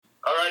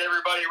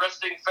everybody,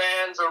 wrestling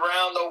fans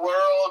around the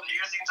world.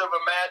 Musings of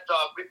a Mad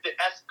Dog with the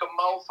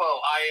Eskimofo.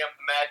 I am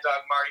Mad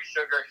Dog Marty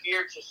Sugar,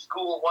 here to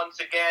school once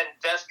again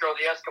Destro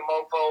the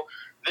Eskimofo,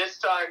 this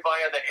time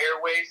via the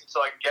airways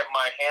so I can get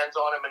my hands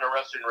on him in a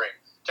wrestling ring.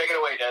 Take it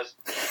away,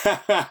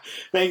 Des.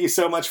 Thank you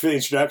so much for the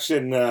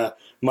introduction,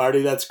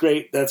 Marty. That's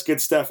great. That's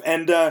good stuff.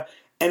 And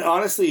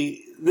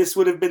honestly, this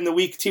would have been the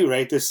week too,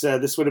 right? This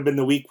would have been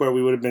the week where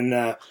we would have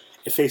been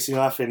facing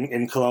off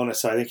in Kelowna.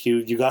 So I think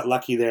you got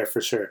lucky there for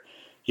sure.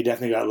 You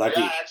definitely got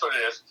lucky. Yeah, that's what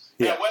it is.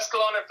 Yeah, West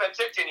Kelowna and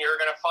Penticton, you're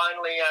going to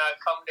finally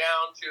come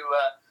down to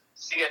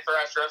see a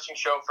thrash wrestling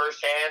show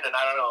firsthand, and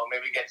I don't know,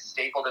 maybe get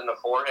stapled in the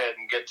forehead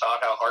and get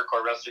taught how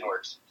hardcore wrestling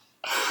works.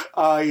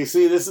 You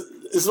see, this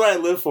is what I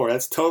live for.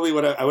 That's totally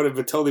what I would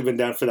have totally been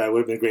down for. That. It would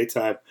have been a great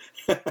time.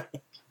 Yeah,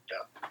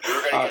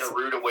 you're going to get a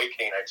rude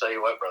awakening. I tell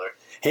you what, brother.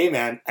 Hey,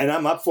 man, and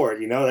I'm up for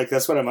it. You know, like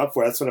that's what I'm up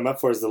for. That's what I'm up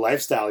for is the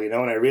lifestyle. You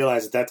know, and I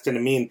realize that's going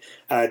to mean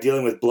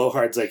dealing with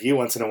blowhards like you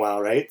once in a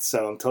while, right?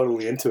 So I'm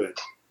totally into it.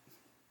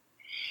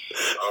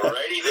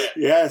 Alrighty then.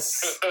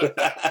 Yes.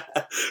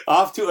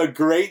 Off to a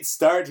great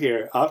start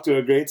here.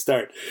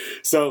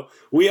 So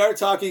we are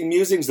talking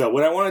musings, though.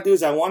 What I want to do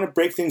is I want to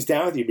break things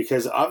down with you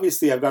because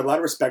obviously I've got a lot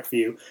of respect for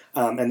you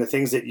and the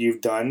things that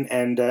you've done.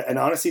 And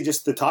honestly,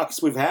 just the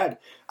talks we've had,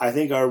 I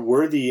think are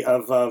worthy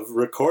of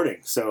recording.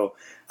 So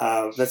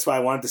that's why I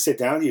wanted to sit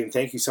down with you and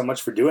thank you so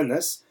much for doing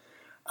this.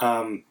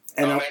 Man,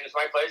 it's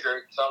my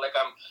pleasure. It's not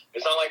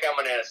like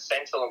I'm an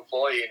essential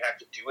employee and have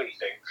to do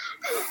anything.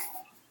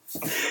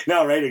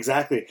 No, right,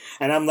 exactly.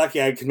 And I'm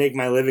lucky I can make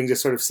my living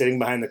just sort of sitting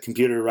behind the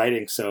computer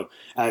writing, so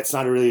it's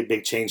not a really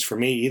big change for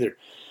me either.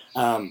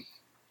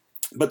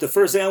 But the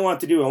first thing I want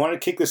to do, I want to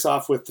kick this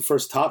off with the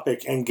first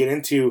topic and get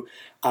into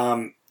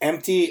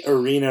empty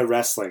arena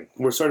wrestling.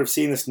 We're sort of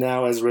seeing this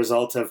now as a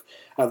result of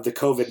the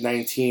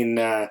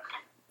COVID-19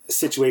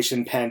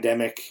 situation,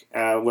 pandemic,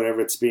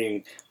 whatever it's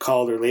being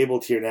called or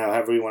labeled here now,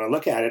 however you want to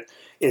look at it.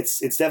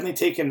 It's definitely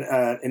taken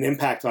an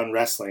impact on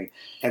wrestling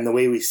and the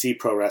way we see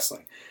pro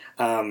wrestling.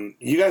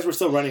 You guys were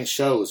still running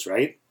shows,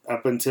 right?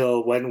 Up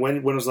until when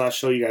was the last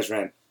show you guys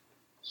ran?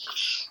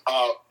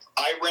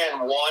 I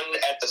ran one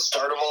at the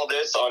start of all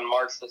this on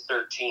March the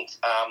 13th.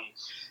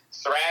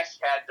 Thrash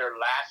had their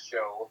last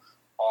show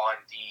on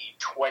the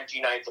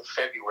 29th of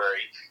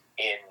February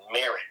in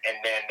Merritt, and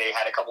then they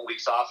had a couple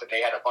weeks off, and they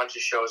had a bunch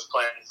of shows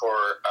planned for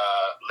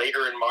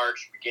later in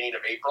March, beginning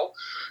of April,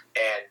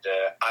 and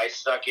I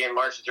snuck in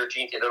March the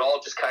 13th, and it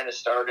all just kind of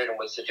started and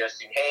was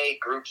suggesting, hey,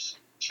 groups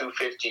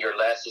 250 or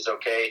less is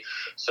okay.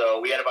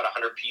 So we had about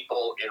 100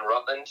 people in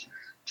Rutland.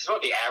 It's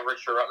about the average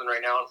for Rutland right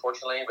now,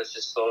 unfortunately, but it's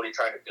just slowly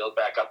trying to build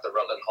back up the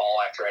Rutland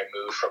Hall after I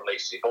moved from Lake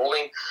City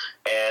Bowling.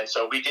 And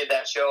so we did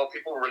that show.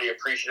 People were really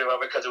appreciative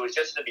of it because it was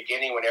just the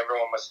beginning when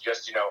everyone was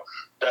just,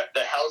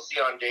 the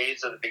halcyon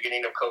days of the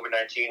beginning of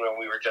COVID-19 when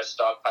we were just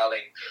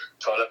stockpiling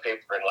toilet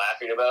paper and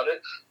laughing about it.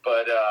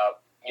 But,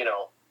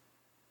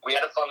 we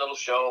had a fun little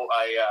show.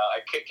 I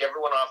kicked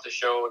everyone off the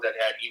show that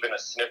had even a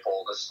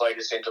sniffle, the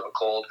slightest hint of a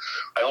cold.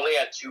 I only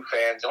had 2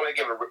 fans. I only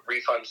gave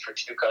refunds for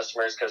 2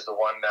 customers because the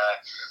one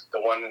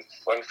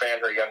fan,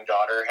 her young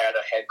daughter, had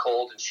a head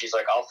cold, and she's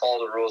like, I'll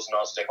follow the rules and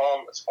I'll stay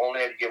home. It's only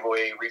had to give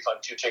away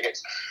refund 2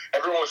 tickets.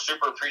 Everyone was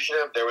super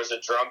appreciative. There was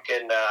a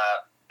drunken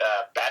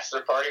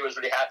bachelor party. Was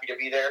really happy to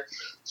be there.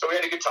 So we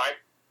had a good time.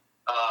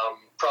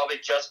 Probably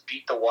just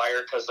beat the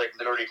wire because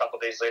literally a couple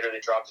days later they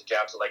dropped it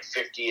down to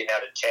 50 and now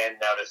to 10,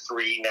 now to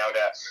 3, now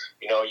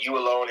to you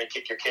alone and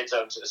kick your kids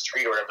out into the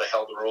street or whatever the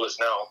hell the rule is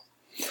now.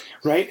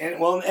 Right,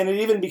 and it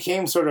even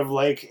became sort of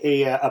like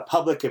a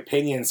public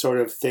opinion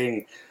sort of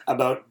thing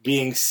about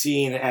being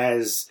seen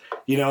as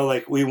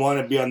we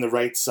want to be on the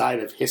right side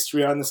of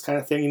history on this kind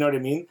of thing. You know what I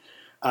mean?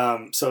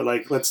 So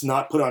let's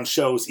not put on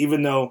shows,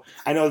 even though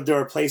I know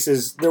there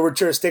were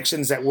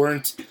jurisdictions that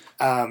weren't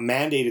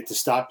mandated to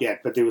stop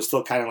yet, but they were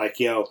still kind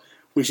of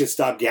we should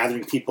stop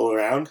gathering people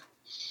around.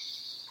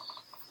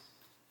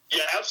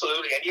 Yeah,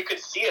 absolutely. And you can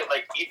see it.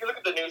 If you look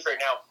at the news right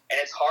now, and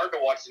it's hard to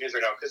watch the news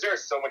right now because there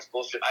is so much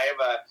bullshit. I have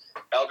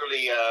a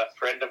elderly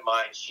friend of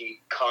mine.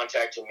 She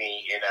contacted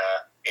me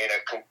in a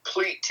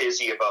complete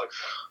tizzy about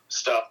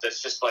stuff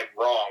that's just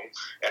wrong.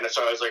 And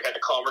so I was had to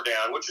calm her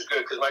down, which is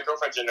good because my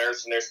girlfriend's a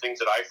nurse and there's things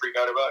that I freak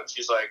out about. And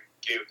she's like,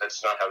 dude,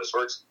 that's not how this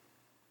works.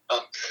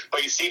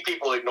 But you see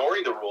people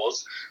ignoring the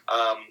rules.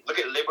 Look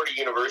at Liberty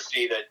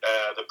University that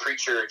the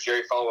preacher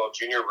Jerry Falwell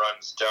Jr.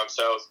 runs down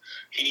south.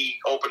 He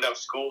opened up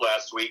school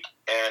last week,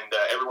 and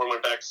everyone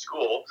went back to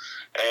school,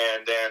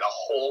 and then a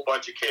whole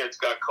bunch of kids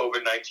got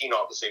COVID-19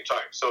 all at the same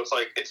time. So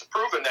it's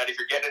proven that if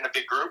you're getting in a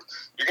big group,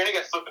 you're going to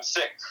get flipping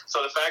sick.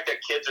 So the fact that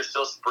kids are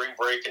still spring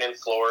breaking in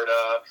Florida,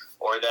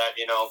 or that,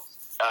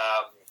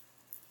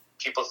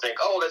 people think,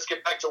 oh, let's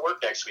get back to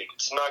work next week.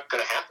 It's not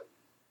going to happen.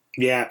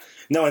 Yeah,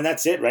 no, and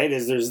that's it, right?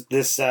 Is there's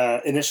this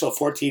initial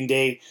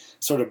 14-day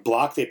sort of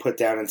block they put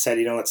down and said,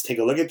 let's take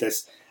a look at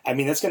this. I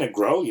mean, that's going to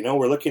grow.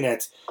 We're looking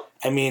at,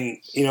 I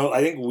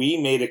think we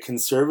made a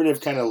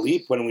conservative kind of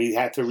leap when we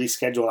had to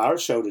reschedule our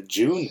show to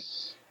June.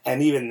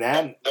 And even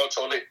then, no,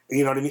 totally.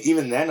 You know what I mean?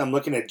 Even then, I'm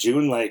looking at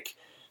June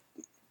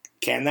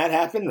can that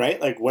happen, right?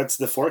 Like, what's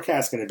the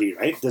forecast going to be,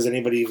 right? Does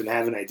anybody even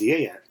have an idea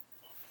yet?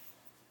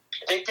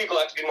 I think people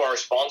have to be more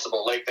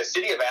responsible. Like, the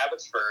city of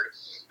Abbotsford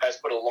has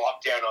put a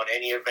lockdown on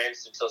any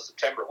events until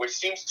September, which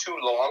seems too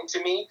long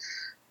to me,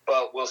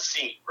 but we'll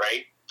see,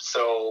 right?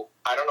 So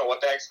I don't know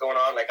what the heck's going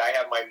on. Like, I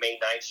have my May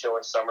 9th show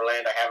in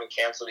Summerland. I haven't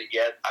canceled it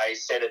yet. I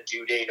set a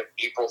due date of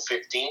April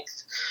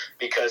 15th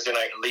because then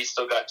I at least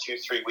still got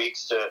 2-3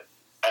 weeks to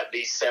at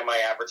least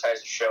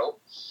semi-advertise a show.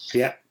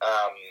 Yeah.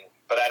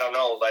 But I don't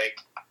know. Like,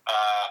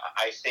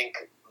 I think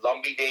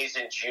Lumbee Days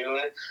in June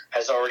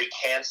has already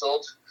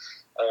canceled.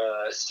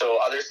 So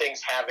other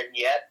things haven't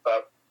yet,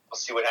 but we'll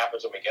see what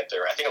happens when we get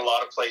there. I think a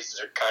lot of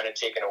places are kind of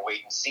taking a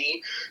wait and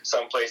see.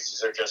 Some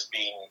places are just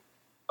being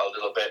a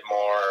little bit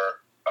more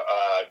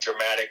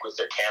dramatic with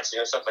their canceling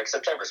and stuff. Like,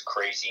 September's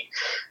crazy,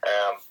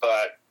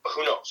 but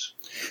who knows?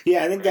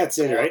 Yeah, I think that's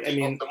it, right? I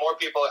mean, the more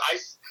people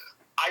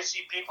I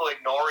see people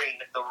ignoring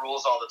the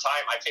rules all the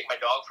time. I take my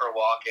dog for a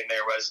walk, and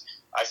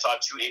I saw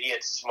 2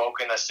 idiots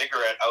smoking a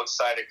cigarette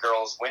outside a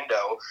girl's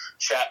window,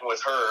 chatting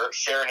with her,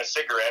 sharing a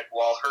cigarette,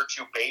 while her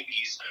 2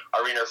 babies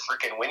are in her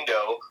freaking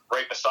window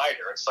right beside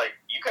her. It's like,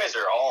 you guys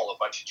are all a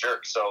bunch of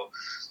jerks. So,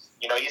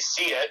 you know, you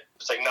see it.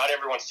 It's like, not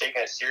everyone's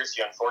taking it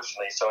seriously,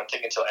 unfortunately. So I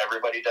think until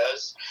everybody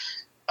does,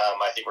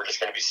 I think we're just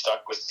going to be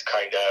stuck with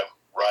kind of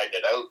riding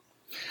it out.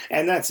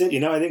 And that's it. You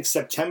know, I think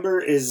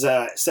September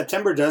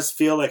does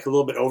feel like a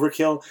little bit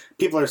overkill.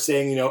 People are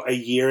saying, you know, a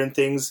year and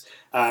things.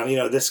 You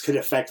know, this could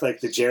affect like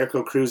the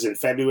Jericho cruise in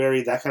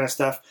February, that kind of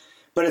stuff.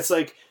 But it's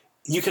like,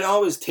 you can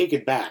always take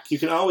it back. You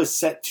can always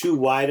set too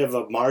wide of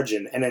a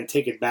margin and then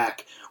take it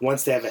back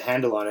once they have a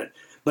handle on it.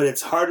 But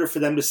it's harder for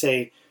them to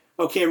say,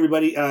 okay,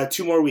 everybody,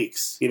 2 more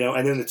weeks, you know,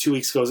 and then the 2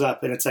 weeks goes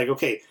up. And it's like,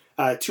 okay,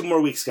 2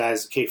 more weeks,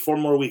 guys. Okay, 4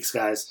 more weeks,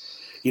 guys.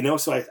 You know,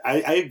 so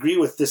I agree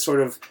with this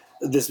sort of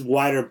this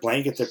wider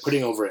blanket they're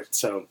putting over it.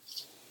 So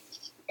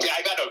yeah,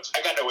 I got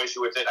no issue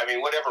with it. I mean,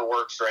 whatever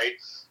works, right?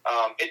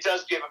 It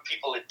does give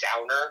people a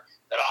downer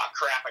that, oh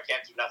crap, I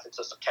can't do nothing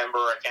till September.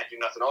 I can't do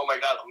nothing. Oh my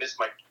God, I'll miss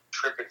my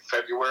trip in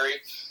February.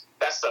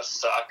 That stuff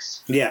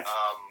sucks. Yeah.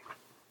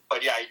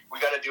 But yeah, we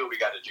got to do what we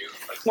got to do.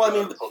 Like, well, I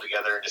mean, pull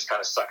together and just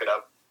kind of suck it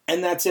up.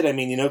 And that's it. I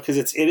mean, you know, because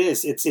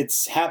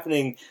it's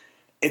happening.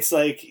 It's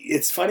like,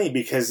 it's funny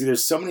because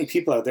there's so many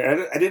people out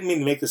there. I didn't mean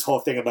to make this whole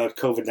thing about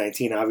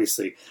COVID-19,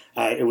 obviously.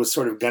 It was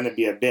sort of going to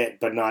be a bit,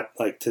 but not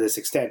like to this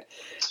extent.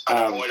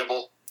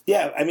 Unavoidable.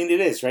 Yeah, I mean, it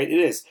is, right? It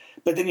is.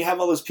 But then you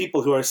have all those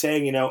people who are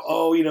saying, you know,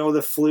 oh, you know,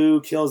 the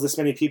flu kills this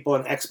many people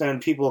and X amount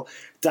of people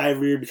die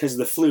every year because of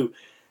the flu.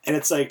 And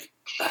it's like,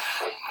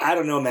 I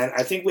don't know, man.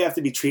 I think we have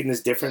to be treating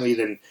this differently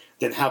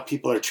than how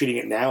people are treating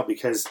it now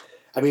because,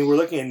 I mean, we're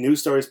looking at news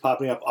stories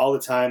popping up all the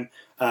time.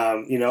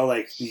 You know,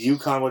 like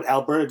Yukon with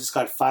Alberta just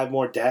got 5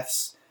 more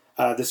deaths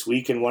this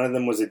week, and one of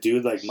them was a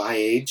dude like my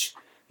age,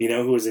 you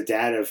know, who was a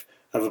dad of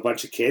a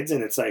bunch of kids,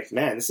 and it's like,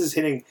 man, this is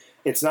hitting.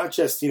 It's not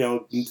just, you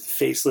know,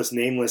 faceless,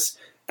 nameless,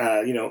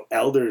 you know,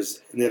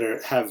 elders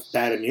that have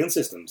bad immune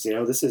systems. You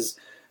know, this is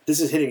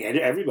hitting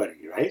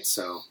everybody, right?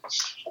 So,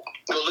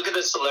 well, look at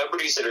the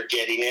celebrities that are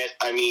getting it.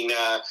 I mean,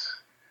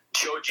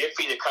 Joe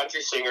Jiffy, the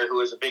country singer, who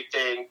was a big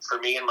thing for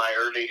me in my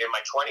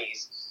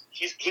 20s.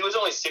 He was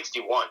only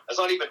 61. That's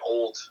not even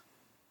old,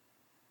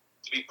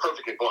 to be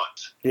perfectly blunt.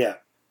 Yeah.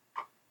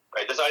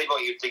 Right? That's not even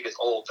what you'd think is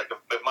old. Like,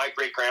 if my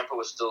great-grandpa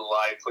was still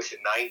alive, pushing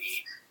 90,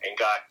 and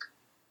got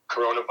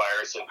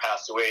coronavirus and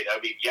passed away, that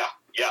would be, yeah,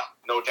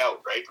 no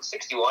doubt, right? But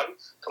 61?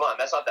 Come on,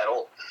 that's not that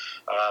old.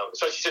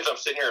 Especially since I'm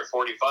sitting here at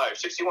 45.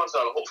 61's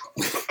not old.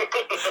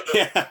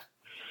 Yeah.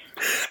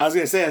 I was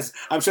going to say,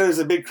 I'm sure there's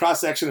a big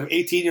cross-section of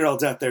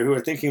 18-year-olds out there who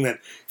are thinking that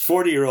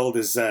 40-year-old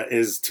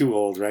is too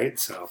old, right?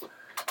 So...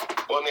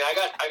 Well, I mean,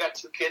 I got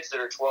 2 kids that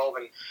are 12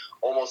 and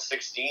almost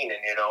 16, and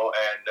you know,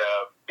 and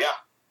yeah.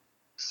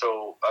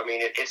 So I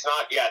mean, it's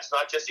not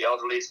just the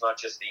elderly, it's not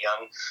just the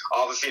young.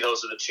 Obviously,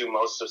 those are the 2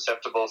 most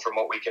susceptible from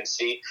what we can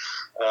see.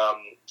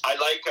 I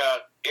like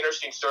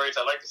interesting stories.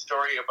 I like the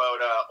story about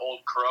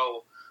Old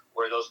Crow,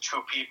 where those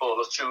 2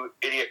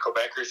 idiot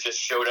Quebecers just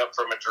showed up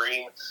from a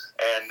dream,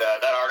 and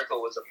that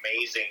article was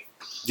amazing.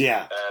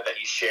 Yeah, that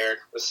you shared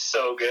it was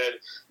so good.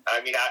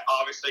 I mean,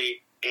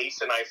 obviously.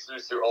 Ace and I flew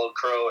through Old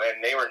Crow,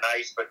 and they were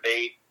nice, but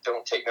they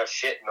don't take no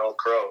shit in Old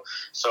Crow.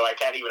 So I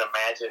can't even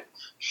imagine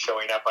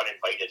showing up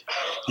uninvited.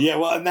 Yeah,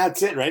 well, and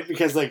that's it, right?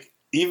 Because, like,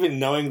 even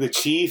knowing the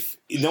chief,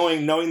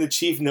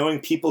 knowing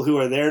people who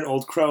are there in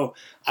Old Crow,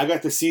 I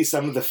got to see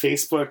some of the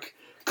Facebook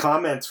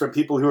comments from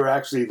people who were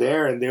actually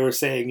there, and they were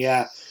saying,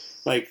 yeah,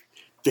 like,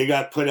 they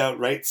got put out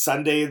right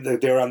Sunday,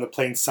 they were on the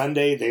plane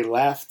Sunday, they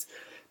left.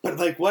 But,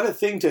 like, what a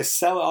thing to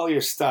sell all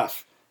your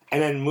stuff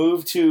and then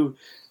move to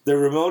the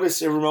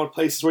remotest of remote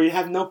places where you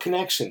have no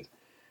connection.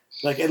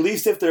 Like, at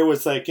least if there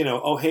was, like, you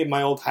know, oh, hey,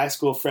 my old high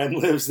school friend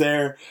lives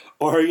there,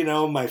 or, you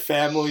know, my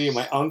family,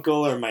 my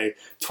uncle, or my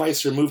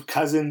twice-removed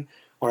cousin,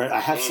 or I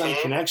have some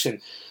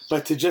connection.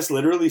 But to just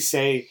literally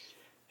say,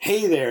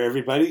 hey there,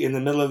 everybody, in the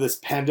middle of this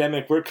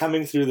pandemic, we're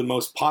coming through the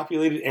most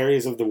populated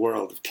areas of the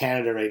world, of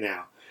Canada right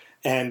now.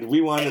 And we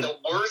want and to... the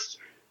worst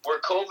where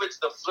COVID's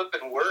the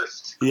flipping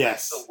worst.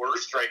 Yes. It's the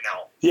worst right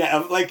now. Yeah,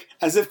 like,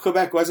 as if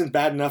Quebec wasn't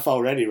bad enough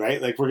already,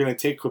 right? Like, we're going to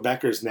take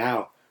Quebecers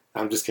now.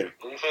 I'm just kidding.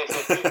 You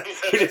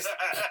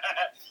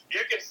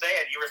can say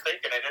it. You were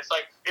thinking it. It's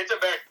like, it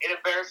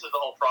embarrasses the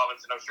whole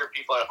province, and I'm sure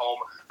people at home,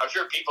 I'm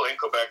sure people in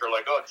Quebec are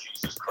like, oh,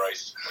 Jesus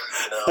Christ.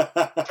 You know,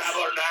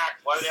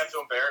 tabernacle. Why do they have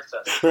to embarrass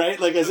us? Right?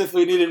 Like, as if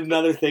we needed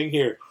another thing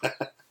here.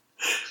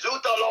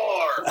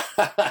 Zoutalor!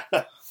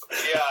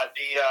 Yeah,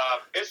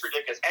 it's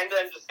ridiculous. And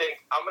then to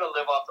think, I'm going to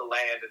live off the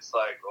land, it's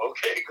like,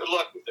 okay, good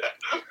luck with that.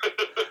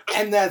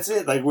 And that's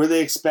it. Like, were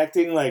they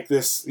expecting, like,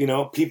 this, you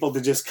know, people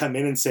to just come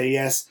in and say,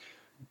 yes,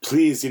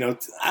 please, you know,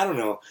 I don't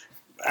know.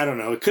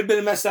 It could have been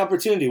a missed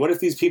opportunity. What if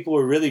these people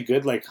were really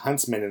good, like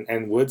huntsmen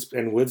and woods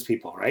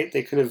people, right?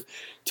 They could have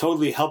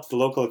totally helped the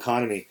local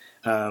economy,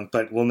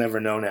 but we'll never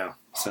know now,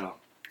 so...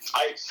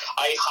 I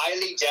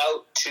highly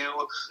doubt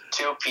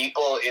two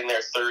people in their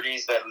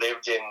 30s that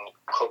lived in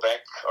Quebec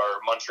or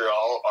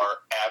Montreal are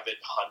avid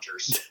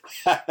hunters.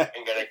 I'm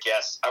gonna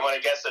guess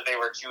that they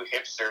were two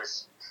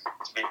hipsters.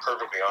 To be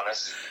perfectly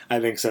honest, I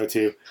think so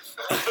too.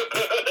 I'm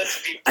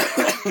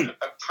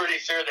pretty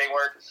sure they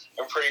weren't.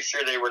 I'm pretty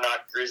sure they were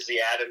not Grizzly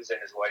Adams and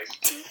his wife.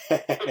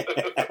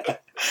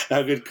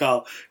 Oh, good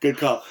call.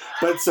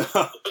 But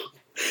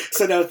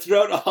so now,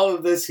 throughout all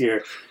of this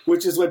here,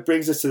 which is what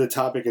brings us to the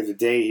topic of the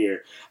day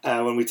here,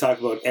 when we talk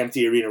about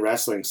empty arena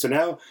wrestling. So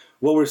now,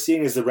 what we're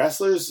seeing is the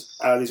wrestlers,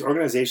 these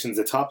organizations,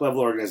 the top-level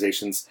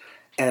organizations,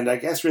 and I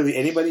guess really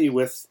anybody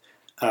with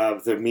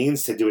the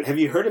means to do it. Have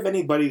you heard of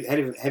anybody?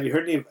 Have you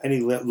heard any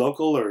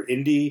local or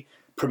indie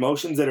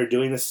promotions that are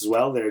doing this as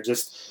well? They're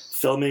just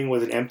filming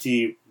with an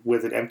empty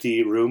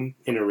room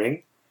in a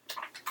ring.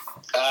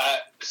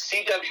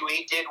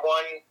 CWE did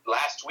one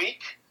last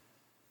week.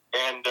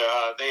 And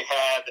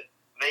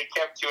they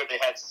kept to it. They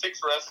had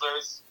 6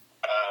 wrestlers,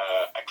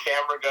 a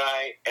camera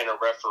guy, and a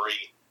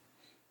referee.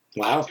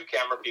 Wow. 2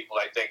 camera people,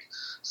 I think.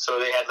 So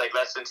they had like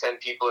less than 10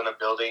 people in a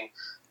building.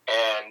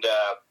 And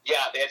they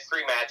had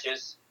 3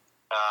 matches.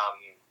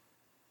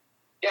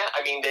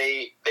 I mean,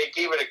 they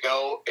gave it a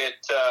go.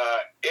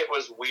 It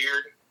was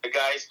weird. The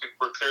guys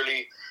were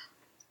clearly,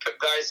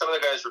 some of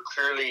the guys were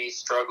clearly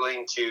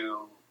struggling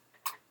to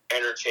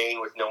entertain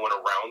with no one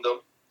around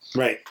them.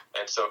 Right.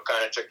 And so it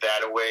kind of took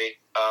that away.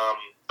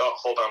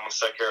 Hold on one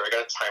sec here. I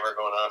got a timer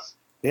going off.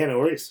 Yeah, no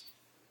worries.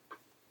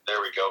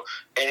 There we go.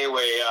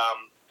 Anyway,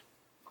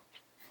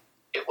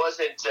 it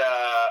wasn't,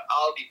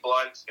 I'll be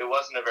blunt, it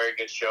wasn't a very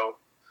good show.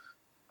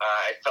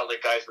 I felt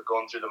like guys were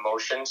going through the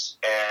motions.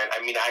 And,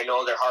 I mean, I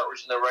know their heart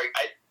was in the right...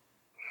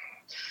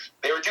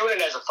 They were doing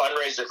it as a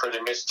fundraiser for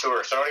their missed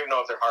tour, so I don't even know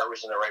if their heart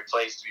was in the right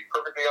place, to be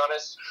perfectly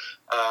honest.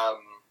 I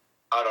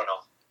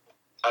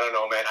don't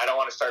know, man. I don't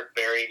want to start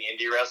burying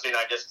indie wrestling.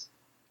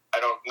 I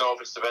don't know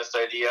if it's the best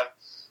idea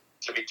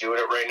to be doing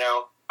it right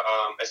now,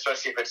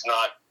 especially if it's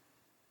not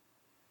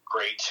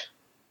great.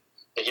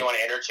 If you want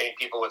to entertain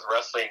people with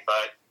wrestling,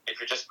 but if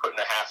you're just putting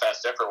a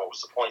half-assed effort, what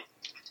was the point?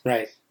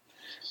 Right.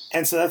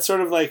 And so that's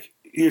sort of like,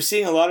 you're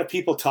seeing a lot of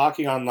people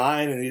talking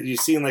online, and you're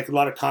seeing like a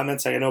lot of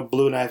comments. I know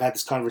Blue and I have had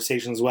this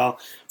conversation as well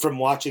from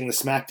watching the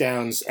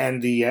SmackDowns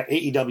and the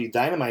AEW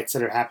Dynamites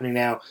that are happening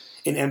now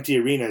in empty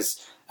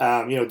arenas.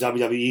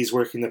 WWE is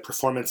working the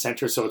Performance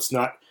Center, so it's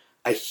not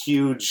a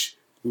huge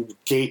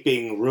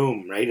gaping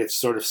room, right? It's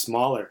sort of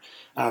smaller.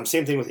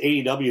 Same thing with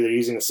AEW; they're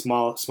using a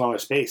smaller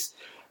space,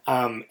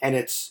 and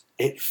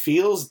it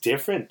feels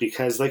different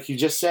because, like you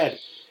just said,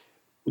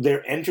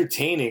 they're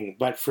entertaining,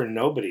 but for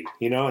nobody,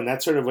 and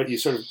that's sort of what you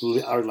sort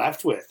of are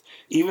left with.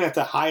 Even at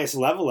the highest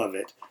level of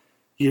it,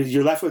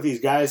 you're left with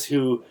these guys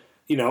who,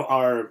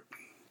 are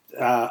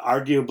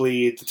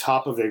arguably at the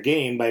top of their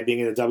game by being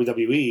in the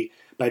WWE,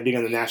 by being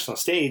on the national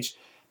stage,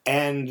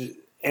 and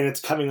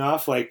it's coming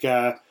off like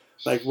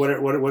what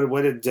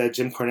did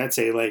Jim Cornette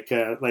say?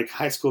 Like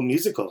High School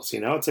Musicals,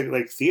 It's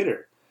like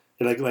theater,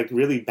 like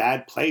really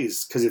bad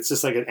plays because it's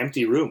just like an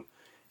empty room,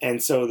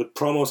 and so the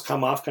promos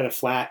come off kind of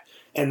flat.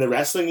 And the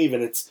wrestling,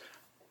 even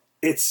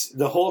it's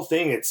the whole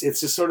thing. It's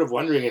just sort of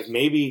wondering if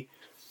maybe,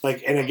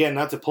 like, and again,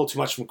 not to pull too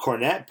much from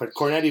Cornette, but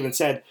Cornette even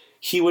said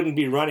he wouldn't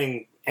be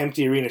running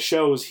empty arena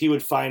shows. He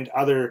would find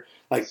other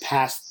like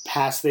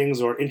past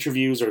things or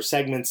interviews or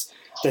segments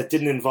that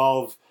didn't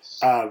involve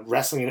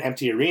wrestling in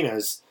empty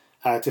arenas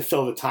to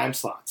fill the time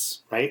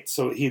slots, right?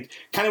 So he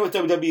kind of what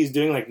WWE is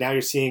doing. Like now,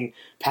 you're seeing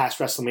past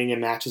WrestleMania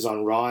matches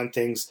on Raw and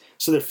things.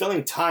 So they're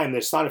filling time.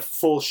 There's not a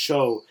full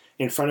show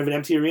in front of an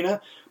empty arena.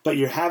 But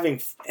you're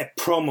having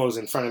promos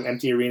in front of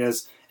empty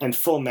arenas and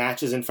full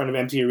matches in front of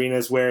empty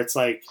arenas where it's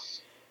like,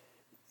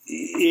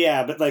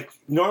 yeah, but like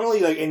normally,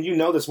 like, and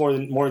this more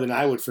than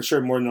I would for sure,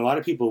 more than a lot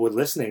of people would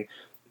listening.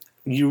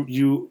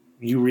 You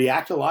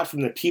react a lot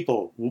from the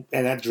people,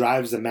 and that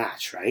drives the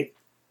match, right?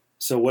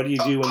 So what do you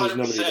do when there's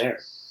nobody there?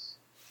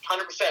 100%.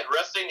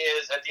 Wrestling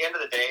is, at the end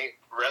of the day,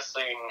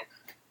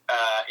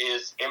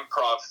 is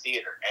improv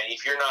theater, and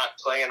if you're not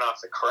playing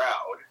off the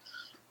crowd,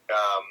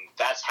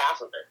 that's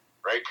half of it.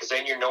 Right, because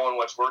then you're knowing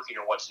what's working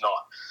and what's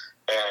not,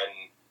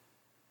 and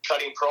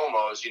cutting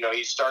promos.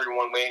 You start in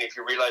one way, and if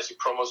you realize your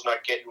promo's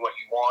not getting what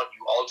you want,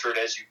 you alter it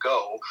as you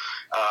go.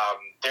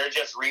 They're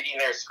just reading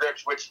their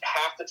scripts, which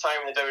half the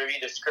time in the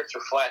WWE, the scripts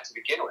are flat to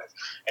begin with.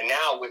 And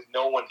now, with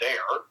no one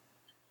there,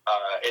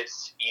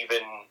 it's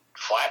even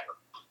flatter.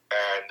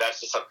 And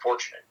that's just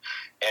unfortunate.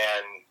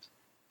 And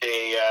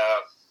they...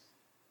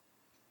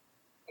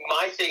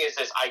 my thing is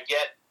this,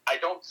 I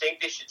don't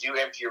think they should do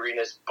empty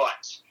arenas,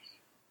 but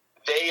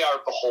they are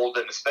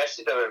beholden,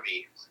 especially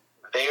WWE,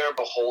 they are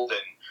beholden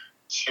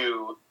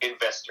to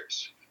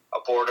investors, a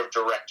board of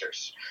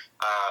directors,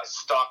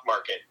 stock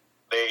market,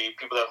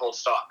 people that hold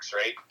stocks,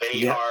 right?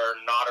 They are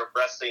not a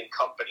wrestling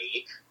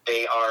company.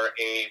 They are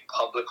a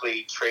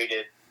publicly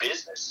traded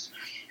business.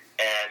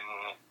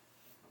 And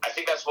I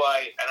think that's why,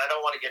 and I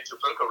don't want to get to a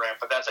political rant,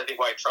 but that's, I think,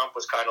 why Trump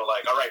was kind of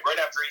like, all right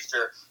after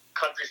Easter,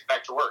 country's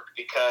back to work,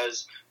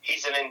 because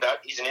he's an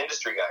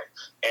industry guy,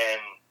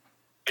 and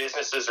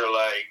businesses are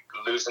like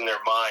losing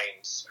their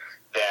minds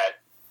that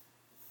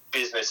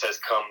business has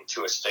come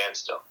to a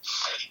standstill.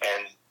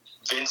 And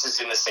Vince is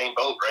in the same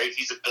boat, right?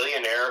 He's a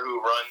billionaire who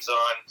runs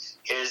on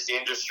his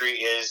industry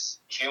is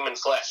human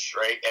flesh,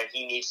 right? And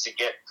he needs to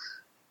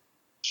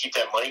keep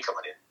that money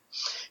coming in.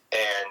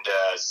 And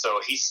so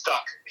he's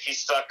stuck.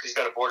 He's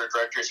got a board of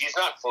directors. He's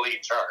not fully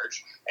in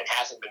charge and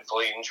hasn't been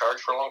fully in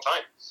charge for a long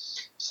time.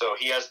 So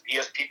he has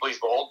people he's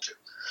beholden to.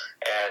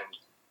 And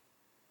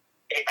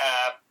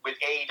with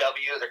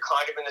AEW, they're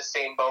kind of in the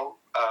same boat.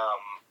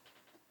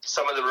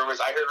 Some of the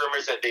rumors, I heard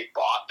rumors that they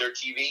bought their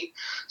TV.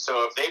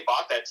 So if they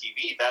bought that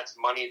TV, that's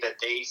money that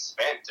they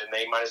spent, and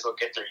they might as well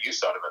get their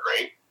use out of it,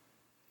 right?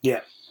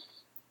 Yeah.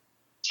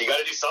 So you got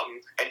to do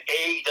something. And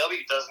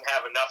AEW doesn't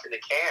have enough in the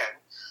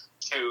can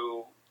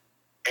to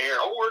air.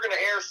 Oh, we're going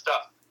to air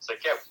stuff. It's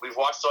like, yeah, we've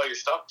watched all your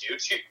stuff, dude.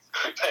 You've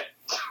had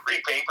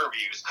 3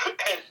 pay-per-views,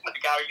 and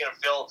like, how are you going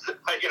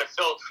to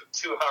fill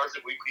 2 hours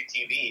of weekly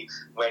TV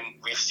when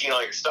we've seen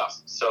all your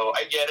stuff? So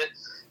I get it.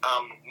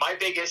 My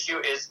big issue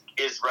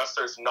is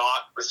wrestlers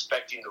not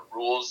respecting the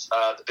rules.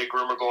 The big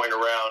rumor going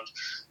around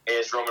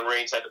is Roman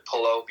Reigns had to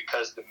pull out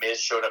because The Miz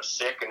showed up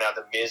sick, and now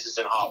The Miz is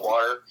in hot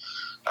water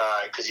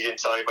because he didn't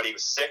tell anybody he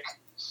was sick.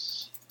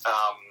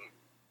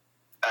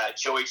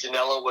 Joey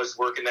Janela was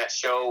working that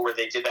show where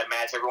they did that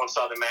match. Everyone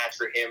saw the match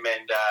for him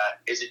and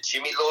is it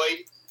Jimmy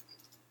Lloyd?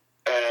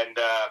 And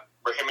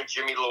where him and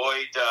Jimmy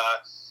Lloyd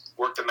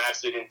worked a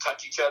match. They didn't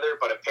touch each other,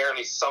 but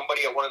apparently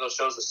somebody at one of those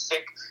shows was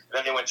sick, and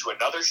then they went to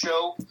another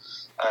show.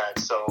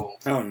 So,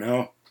 oh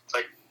no,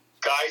 like,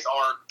 guys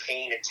aren't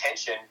paying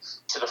attention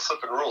to the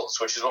flipping rules,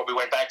 which is what we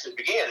went back to the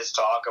beginning of this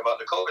talk about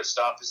the COVID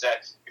stuff, is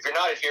that if you're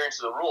not adhering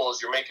to the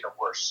rules, you're making it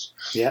worse.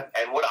 Yeah.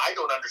 And what I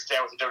don't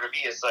understand with the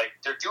WWE is, like,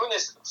 they're doing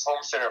this at the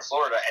Performance Center in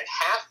Florida, and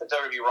half the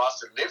WWE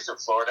roster lives in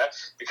Florida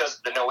because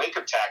of the no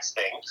income tax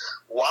thing.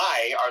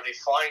 Why are they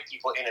flying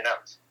people in and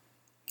out?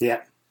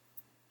 Yeah.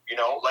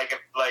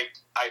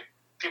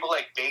 People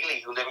like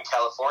Bailey who live in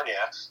California,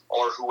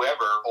 or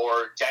whoever,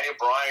 or Daniel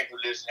Bryan who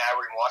lives in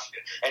Aberdeen, Washington.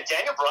 And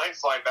Daniel Bryan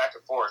flying back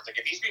and forth. Like,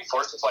 if he's being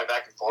forced to fly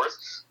back and forth,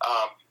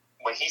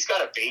 when he's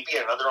got a baby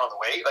and another on the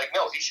way, like,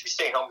 no, he should be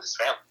staying home with his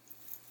family.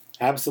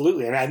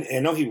 Absolutely, and I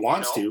know he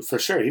wants to, for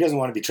sure. He doesn't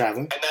want to be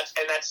traveling, and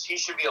that's he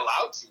should be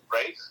allowed to,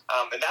 right?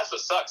 And that's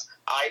what sucks.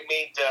 I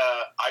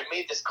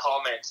made this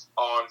comment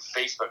on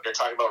Facebook. They're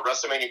talking about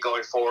WrestleMania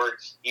going forward,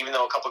 even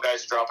though a couple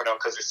guys are dropping out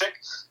because they're sick.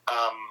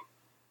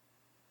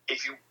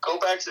 If you go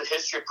back to the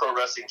history of pro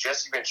wrestling,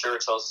 Jesse Ventura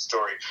tells the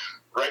story.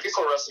 Right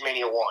before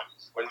WrestleMania 1,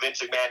 when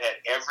Vince McMahon had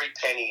every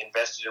penny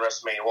invested in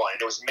WrestleMania 1,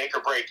 and it was make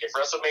or break. If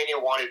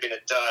WrestleMania 1 had been a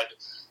dud,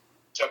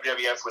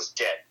 WWF was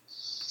dead.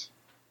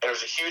 And it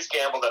was a huge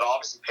gamble that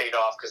obviously paid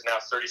off, because now,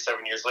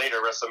 37 years later,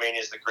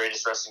 WrestleMania is the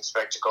greatest wrestling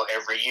spectacle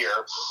every year,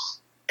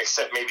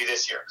 except maybe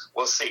this year.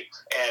 We'll see.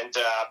 And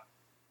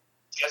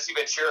Jesse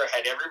Ventura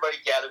had everybody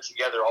gathered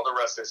together, all the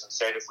wrestlers, and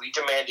said, if we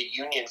demand a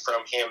union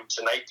from him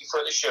tonight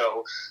before the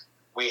show,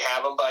 we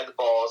have him by the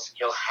balls,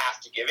 he'll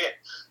have to give in.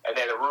 And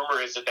then the rumor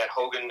is that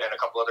Hogan and a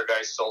couple other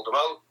guys sold him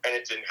out, and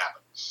it didn't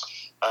happen.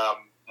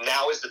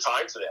 Now is the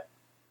time for them.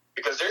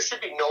 Because there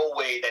should be no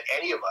way that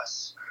any of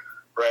us,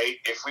 right,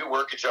 if we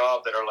work a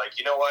job that are like,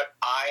 you know what,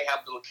 I have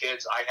little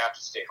kids, I have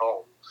to stay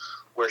home,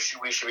 where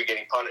we should be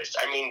getting punished.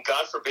 I mean,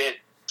 God forbid,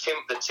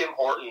 the Tim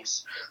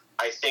Hortons,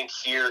 I think,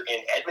 here in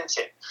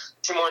Edmonton.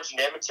 Tim Hortons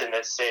in Edmonton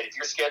that said, if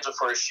you're scheduled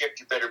for a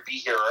shift, you better be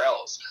here or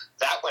else.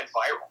 That went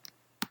viral.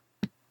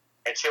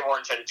 And Tim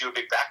Hortons had to do a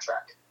big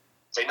backtrack.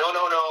 Say, no,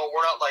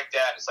 we're not like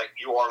that. It's like,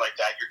 you are like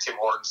that. You're Tim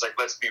Hortons. Like,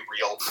 let's be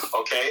real,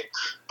 okay?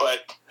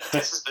 But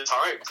this is the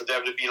time for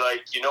them to be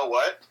like, you know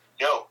what?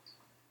 No.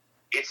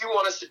 If you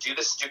want us to do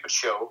this stupid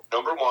show,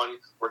 number 1,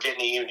 we're getting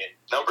a union.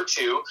 Number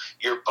 2,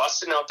 you're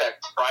busting out that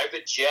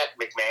private jet,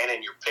 McMahon,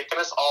 and you're picking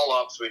us all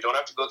up so we don't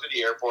have to go through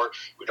the airport,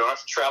 we don't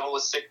have to travel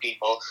with sick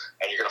people,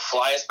 and you're going to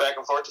fly us back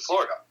and forth to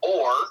Florida.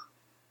 Or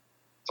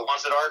the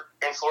ones that aren't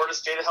in Florida,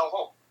 stay the hell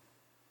home.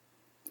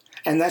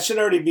 And that should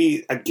already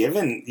be a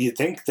given. You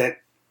think that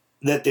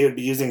they would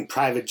be using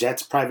private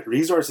jets, private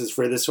resources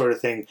for this sort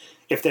of thing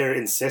if they're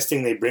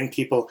insisting they bring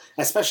people,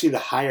 especially the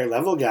higher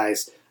level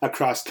guys,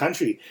 across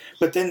country.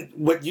 But then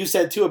what you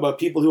said too about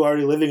people who are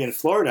already living in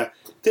Florida,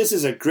 this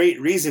is a great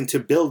reason to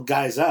build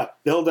guys up,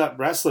 build up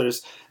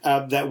wrestlers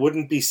that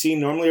wouldn't be seen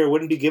normally or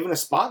wouldn't be given a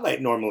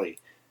spotlight normally.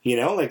 You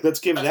know, like,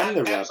 let's give them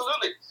the rub.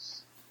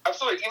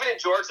 Absolutely. Even in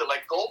Georgia,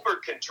 like,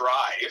 Goldberg can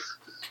drive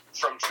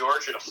from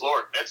Georgia to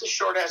Florida. That's a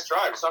short-ass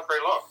drive. It's not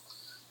very long,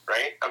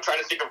 right? I'm trying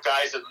to think of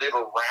guys that live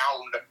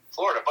around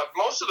Florida, but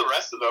most of the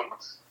rest of them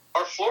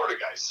are Florida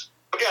guys.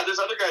 But yeah, there's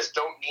other guys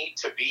don't need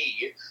to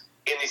be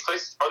in these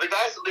places. Or the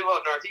guys that live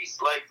out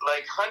northeast, like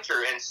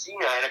Hunter and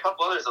Cena and a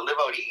couple others that live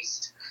out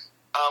east,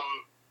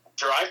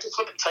 drive to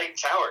flipping Titan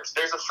Towers.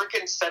 There's a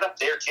freaking setup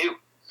there too.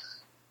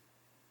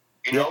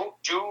 You know,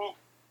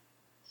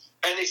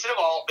 and they should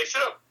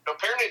have,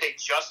 apparently they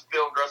just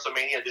filmed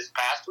WrestleMania this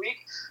past week.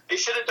 They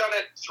should have done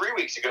it 3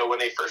 weeks ago when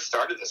they first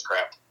started this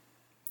crap.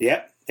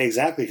 Yep,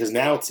 exactly, because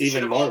now it's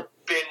even more. All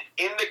been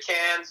in the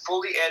can,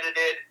 fully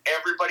edited,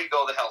 everybody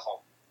go the hell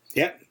home.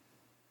 Yep.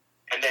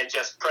 And then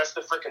just press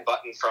the freaking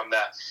button from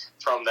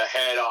the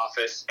head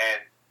office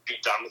and be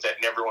done with it,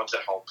 and everyone's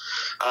at home.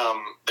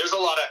 There's a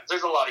lot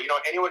of, you know,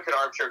 anyone can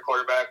armchair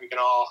quarterback. We can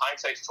all,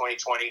 hindsight's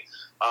 2020.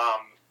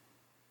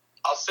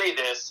 I'll say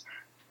this.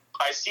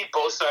 I see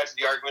both sides of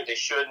the argument. They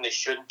should and they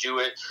shouldn't do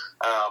it.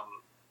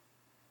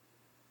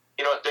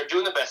 You know, they're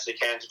doing the best they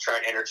can to try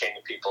and entertain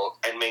the people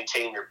and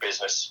maintain your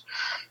business.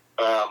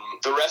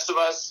 The rest of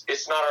us,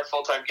 it's not our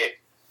full-time gig,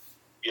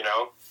 you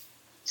know?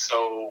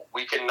 So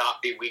we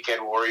cannot be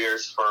weekend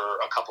warriors for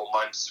a couple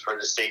months for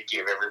the safety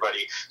of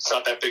everybody. It's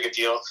not that big a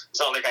deal. It's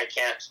not like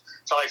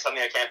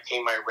something I can't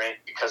pay my rent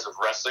because of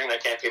wrestling. I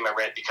can't pay my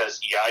rent because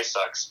EI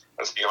sucks.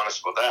 Let's be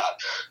honest about that.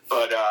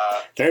 But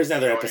there's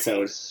another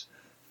episode. So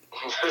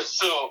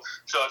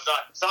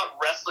it's not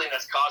wrestling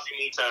that's causing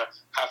me to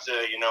have to,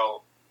 you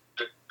know,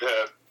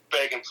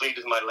 beg and plead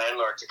with my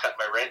landlord to cut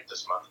my rent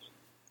this month.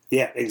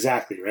 Yeah,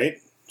 exactly, right?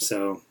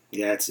 So,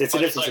 yeah, it's a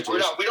different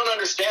situation. We don't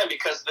understand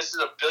because this is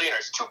a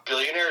billionaires, 2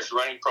 billionaires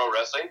running pro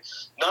wrestling.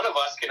 None of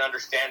us can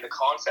understand the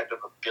concept of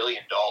 $1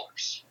 billion.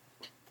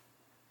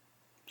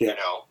 Yeah. You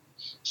know?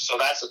 So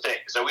that's the thing.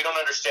 So we don't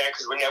understand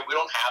because we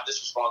don't have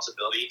this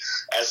responsibility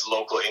as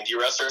local indie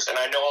wrestlers. And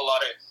I know a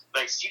lot of,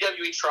 like,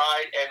 CWE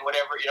tried and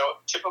whatever, you know,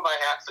 tip of my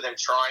hat for them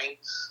trying.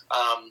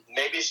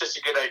 Maybe it's just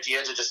a good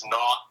idea to just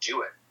not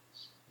do it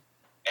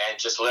and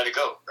just let it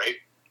go, right?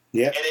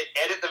 Yeah.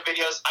 Edit the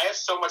videos. I have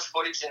so much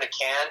footage in the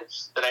can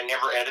that I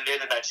never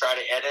edited, and I try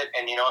to edit.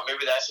 And you know what?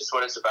 Maybe that's just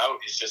what it's about.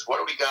 It's just what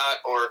do we got,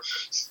 or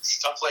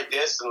stuff like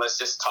this, and let's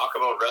just talk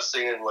about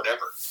wrestling and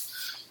whatever.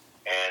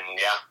 And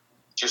yeah,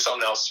 do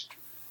something else.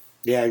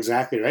 Yeah,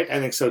 exactly. Right. I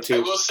think so too.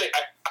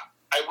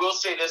 I will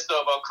say this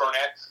though about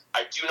Cornette.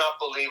 I do not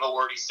believe a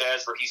word he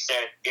says where he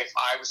said if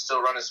I was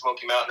still running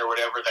Smoky Mountain or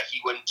whatever that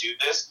he wouldn't do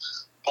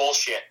this.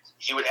 Bullshit.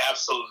 He would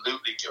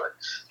absolutely do it.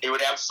 He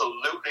would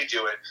absolutely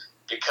do it.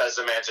 Because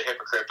the man's a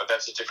hypocrite, but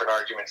that's a different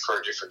argument for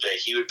a different day.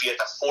 He would be at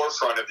the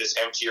forefront of this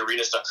empty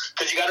arena stuff.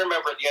 Because you got to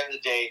remember, at the end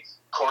of the day,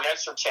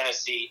 Cornette's from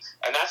Tennessee,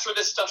 and that's where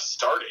this stuff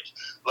started.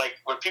 Like,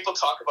 when people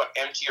talk about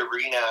empty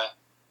arena,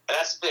 and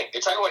that's the thing, they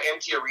talk about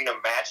empty arena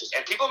matches,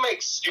 and people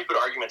make stupid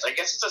arguments. I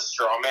guess it's a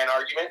straw man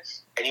argument,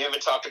 and you even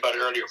talked about it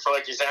earlier. For,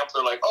 like, example,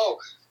 they're like,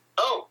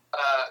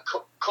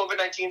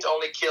 COVID-19's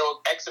only killed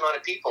X amount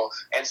of people,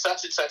 and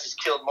such has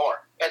killed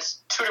more.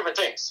 That's two different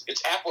things.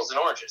 It's apples and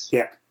oranges.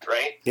 Yeah.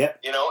 Right? Yeah.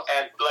 You know,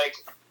 and like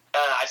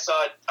I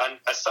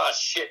saw a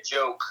shit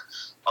joke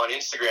on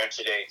Instagram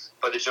today,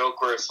 but the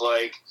joke where it's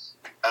like,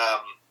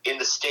 in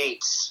the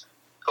States,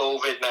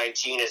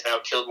 COVID-19 has now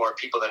killed more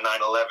people than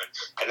 9/11.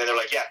 And then they're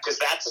like, yeah, because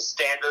that's a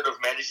standard of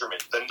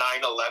measurement. The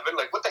 9/11,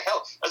 like, what the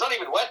hell? That's not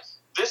even what.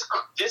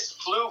 This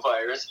flu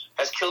virus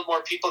has killed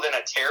more people than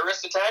a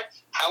terrorist attack.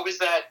 How is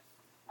that?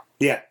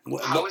 Yeah.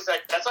 How is that?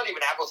 That's not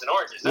even apples and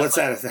oranges.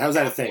 How's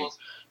that a thing?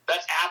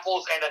 That's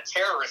apples and a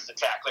terrorist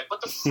attack. Like,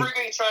 what the frig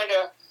are you trying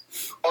to?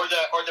 Or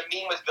the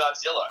meme with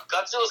Godzilla.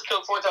 Godzilla's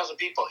killed 4,000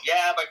 people.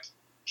 Yeah, but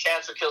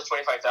cancer kills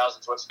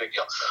 25,000. So what's the big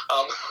deal?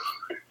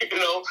 You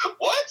know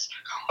what?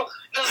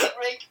 Doesn't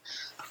make.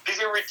 These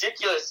are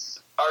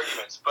ridiculous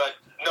arguments. But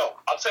no,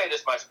 I'll tell you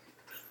this much.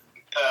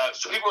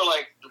 So people are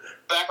like,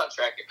 back on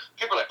track here.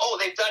 People are like, oh,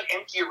 they've done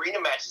empty arena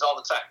matches all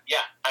the time.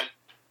 Yeah, I'm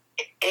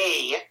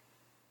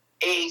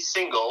a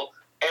single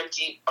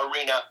empty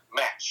arena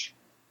match.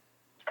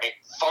 Right?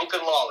 Funk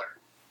and Lawler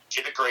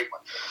did a great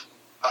one.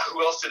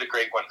 Who else did a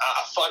great one?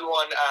 A fun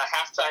one,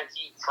 Halftime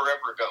Heat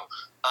forever ago.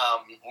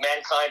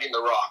 Mankind in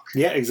the Rock.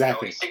 Yeah,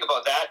 exactly. You know, you think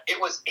about that, it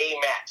was a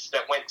match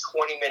that went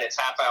 20 minutes,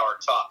 half hour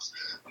tops.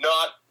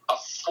 Not a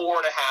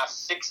 4.5,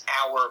 6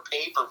 hour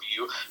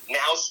pay-per-view,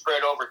 now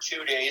spread over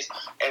 2 days,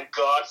 and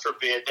God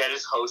forbid that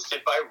is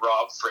hosted by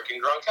Rob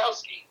frickin'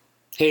 Gronkowski.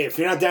 Hey, if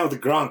you're not down with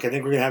the Gronk, I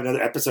think we're going to have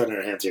another episode in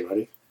our hands here,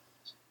 buddy.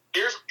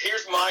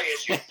 Here's my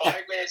issue. 5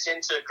 minutes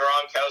into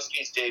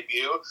Gronkowski's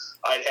debut,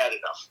 I'd had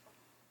enough.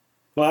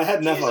 Well, I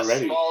had enough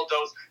already.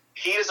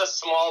 He is a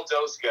small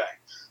dose guy.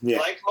 Yeah.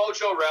 Like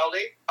Mojo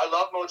Rowley, I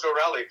love Mojo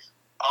Rowley.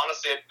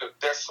 honestly,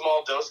 they're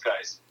small dose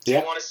guys. Do you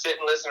want to sit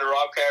and listen to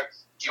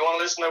Do you want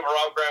to listen to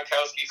Rob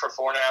Gronkowski for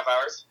 4.5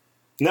 hours?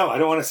 No, I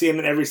don't want to see him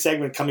in every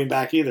segment coming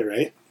back either,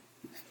 right?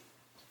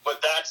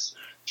 But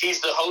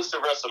he's the host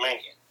of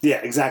WrestleMania. Yeah,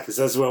 exactly.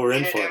 So that's what we're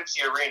in for. In an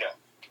empty arena.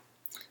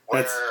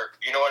 Where,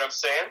 you know what I'm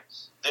saying?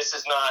 This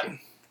is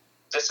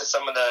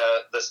some of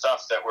the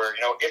stuff that we're,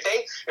 if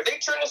they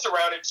turn this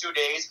around in 2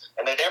 days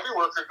and let every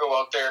worker go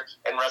out there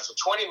and wrestle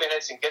 20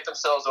 minutes and get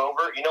themselves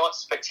over, you know what?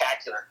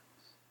 Spectacular.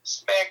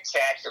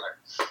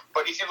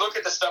 But if you look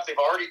at the stuff they've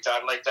already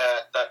done, like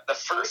the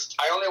first,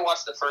 I only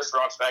watched the first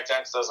Raw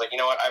SmackDown because I was like, you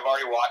know what? I've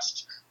already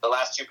watched the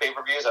last 2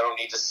 pay-per-views. I don't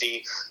need to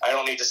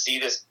see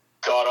this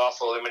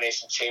god-awful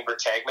Elimination Chamber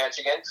tag match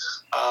again.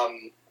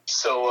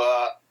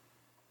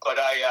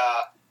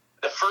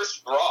 The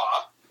first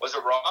Raw was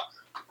a Raw.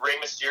 Rey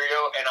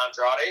Mysterio and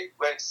Andrade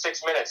went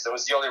 6 minutes. That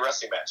was the only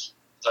wrestling match.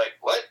 It's like,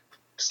 what?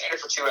 Stayed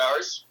for 2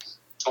 hours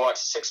to watch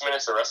 6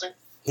 minutes of wrestling?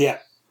 Yeah.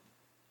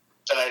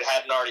 That I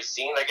hadn't already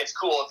seen. Like, it's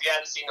cool. If you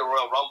hadn't seen the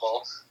Royal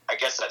Rumble, I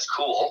guess that's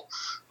cool.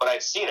 But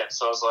I'd seen it.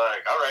 So I was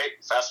like, all right,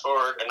 fast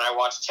forward. And I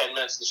watched 10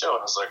 minutes of the show. And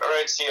I was like, all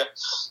right, see ya.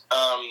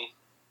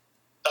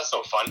 That's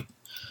no fun.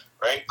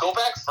 Right? Go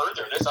back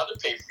further. There's other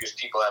pay-per-views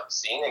people haven't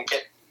seen and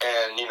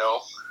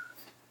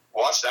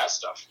watch that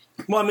stuff.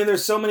 Well, I mean,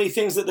 there's so many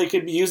things that they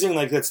could be using.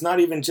 Like, that's not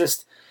even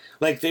just,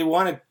 like, they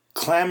want to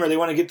clamor. They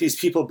want to get these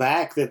people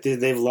back that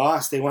they've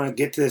lost. They want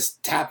to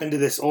tap into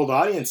this old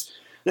audience.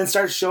 Then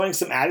start showing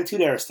some Attitude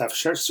Era stuff.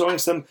 Start showing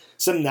some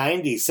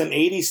 90s, some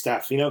 80s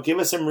stuff. Give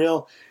us some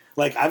real...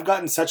 Like, I've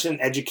gotten such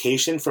an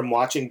education from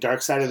watching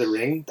Dark Side of the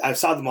Ring. I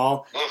saw them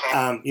all.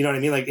 You know what I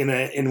mean? Like,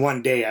 in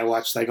one day, I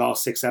watched, like, all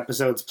 6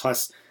 episodes,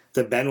 plus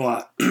the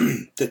Benoit,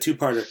 the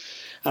 2-parter.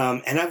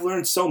 And I've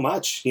learned so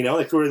much.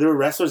 Like, there were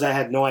wrestlers I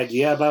had no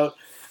idea about.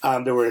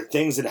 There were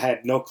things that I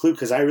had no clue,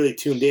 because I really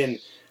tuned in.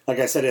 Like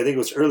I said, I think it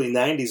was early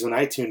 90s when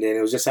I tuned in.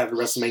 It was just after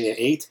WrestleMania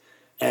 8.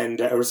 And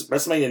it was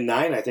WrestleMania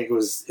 9, I think it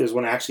was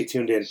when I actually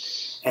tuned in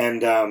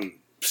and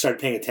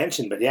started paying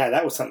attention. But yeah,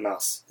 that was something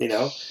else,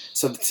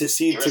 So to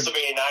see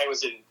WrestleMania 9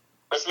 was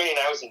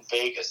in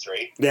Vegas,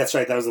 right? That's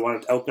right. That was the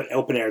one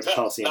open air at the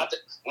Coliseum.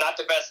 Not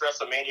the best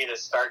WrestleMania to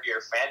start your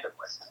fandom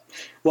with.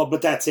 Well,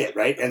 but that's it,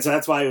 right? And so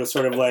that's why it was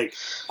sort of like,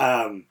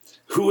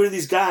 who are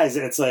these guys?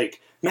 And it's like,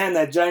 man,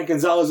 that Giant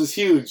Gonzalez is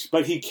huge,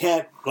 but he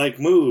can't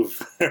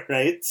move,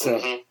 right? So.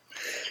 Mm-hmm.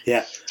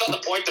 Yeah. That's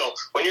not the point, though.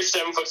 When you're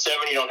 7'7",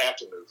 you don't have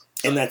to move.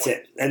 And that's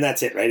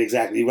it, right?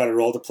 Exactly. You've got a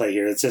role to play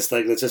here. It's just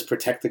like, let's just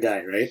protect the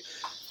guy, right?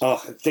 Oh,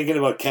 thinking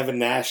about Kevin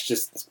Nash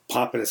just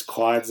popping his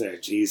quads there.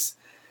 Jeez.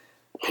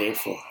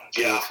 Painful.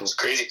 Yeah, it's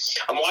crazy.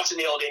 I'm watching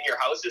the old In Your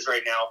Houses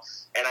right now,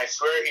 and I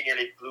swear he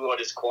nearly blew out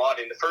his quad.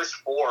 In the first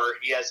 4,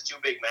 he has 2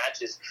 big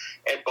matches,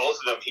 and both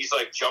of them, he's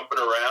like jumping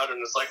around,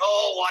 and it's like,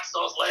 oh, watch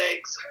those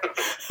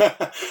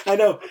legs. I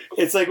know.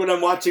 It's like when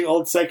I'm watching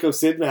old Psycho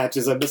Sid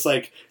matches, I'm just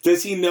like,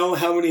 does he know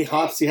how many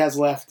hops he has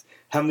left?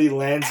 How many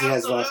lands he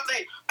has left?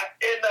 Absolutely.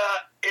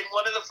 In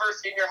one of the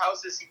first In Your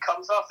Houses, he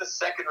comes off the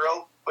second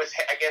rope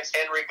against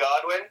Henry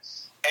Godwin,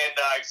 and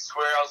I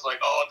swear I was like,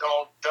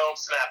 oh, don't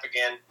snap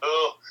again.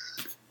 Oh,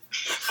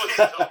 please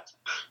don't.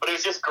 But it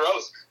was just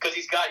gross because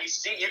you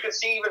can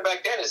see even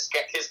back then his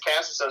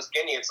calves are so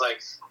skinny. It's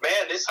like,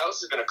 man, this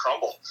house is going to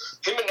crumble.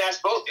 Him and Nash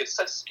both had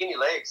such skinny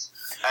legs.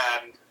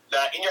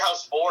 In Your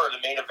House 4,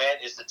 the main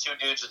event is the 2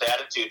 dudes with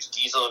attitudes,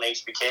 Diesel and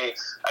HBK,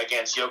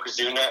 against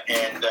Yokozuna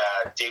and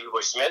Davey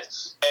Boy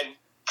Smith. And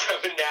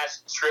Kevin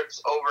Nash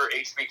trips over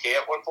HBK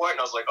at one point, and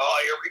I was like,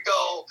 oh, here we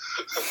go.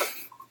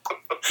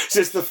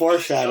 Just the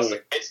foreshadowing.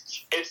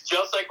 It's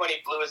just like when he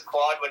blew his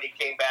quad when he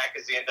came back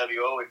as the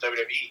NWO in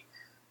WWE,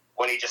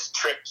 when he just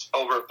tripped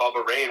over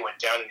Bubba Ray and went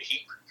down in a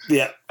heap.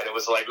 Yeah. And it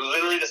was like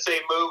literally the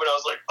same move, and I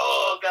was like,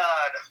 oh,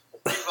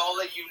 God, if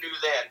only you knew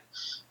then.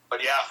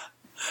 But yeah.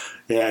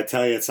 Yeah, I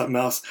tell you, it's something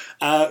else.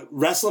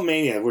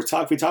 WrestleMania. We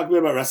talked a bit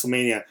about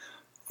WrestleMania.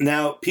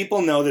 Now,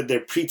 people know that they're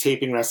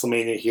pre-taping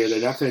WrestleMania here.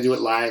 They're not going to do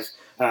it live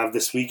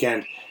this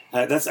weekend.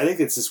 I think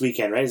it's this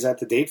weekend, right? Is that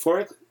the date for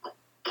it?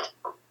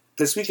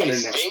 This weekend or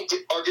next?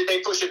 Or did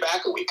they push it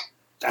back a week?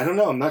 I don't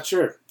know. I'm not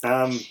sure.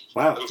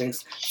 Wow,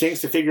 things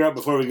to figure out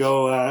before we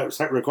go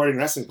start recording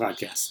wrestling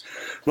podcasts.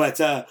 But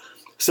you're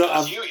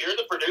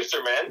the producer,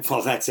 man.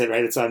 Well, that's it,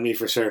 right? It's on me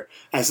for sure.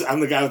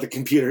 I'm the guy with the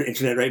computer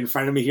internet right in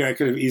front of me here. I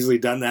could have easily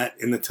done that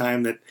in the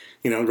time that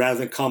rather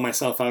than call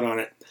myself out on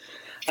it.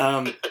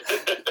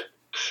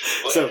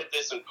 We'll edit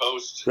this in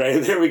post.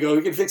 Right, there we go.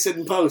 We can fix it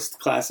in post.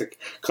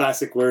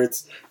 Classic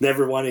words.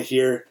 Never want to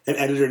hear. An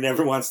editor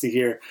never wants to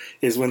hear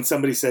is when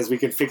somebody says we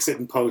can fix it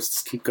in post.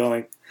 Just keep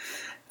going.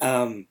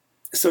 So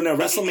now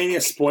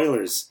WrestleMania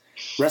spoilers.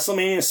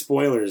 WrestleMania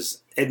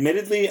spoilers.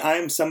 Admittedly,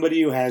 I'm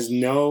somebody who has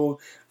no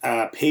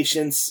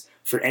patience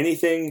for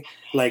anything.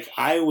 Like,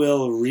 I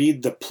will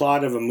read the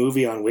plot of a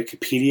movie on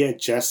Wikipedia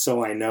just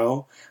so I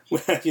know,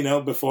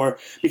 before,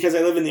 because I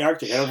live in the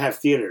Arctic. I don't have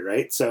theater,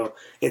 right? So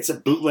it's a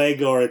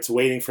bootleg or it's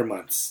waiting for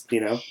months,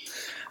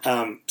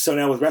 So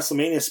now with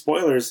WrestleMania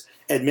spoilers,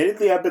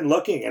 admittedly, I've been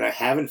looking and I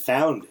haven't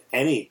found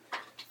any.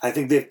 I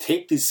think they've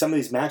taped some of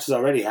these matches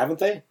already, haven't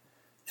they?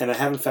 and I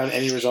haven't found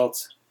any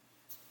results.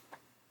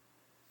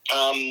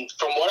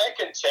 From what I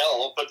can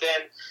tell, but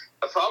then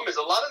the problem is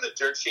a lot of the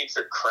dirt sheets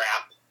are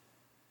crap.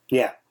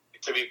 Yeah.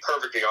 To be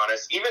perfectly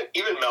honest,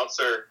 even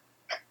Meltzer,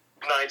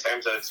 9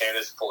 times out of 10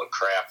 is full of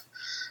crap.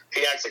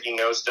 He acts like he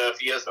knows stuff.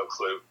 He has no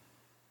clue.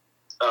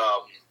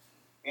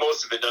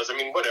 Most of it does. I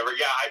mean, whatever.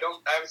 Yeah, I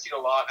haven't seen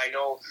a lot. I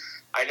know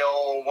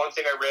one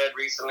thing I read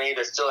recently,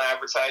 they're still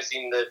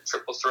advertising the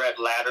triple threat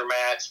ladder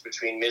match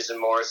between Miz and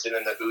Morrison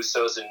and the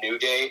Usos and New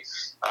Day.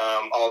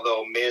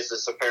 Although Miz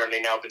has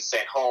apparently now been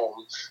sent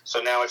home.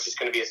 So now it's just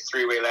going to be a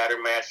 3-way ladder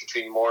match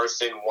between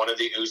Morrison, one of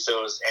the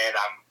Usos, and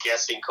I'm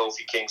guessing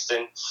Kofi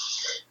Kingston.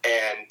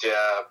 And,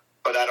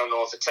 but I don't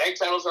know if the tag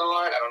titles are on the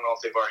line. I don't know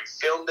if they've already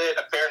filmed it.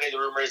 Apparently the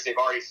rumor is they've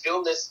already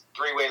filmed this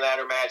 3-way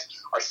ladder match,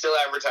 are still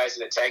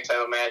advertising a tag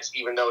title match,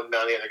 even though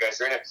none of the other guys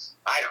are in it.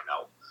 I don't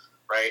know.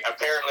 Right?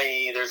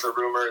 Apparently, there's a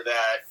rumor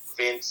that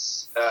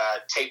Vince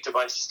taped a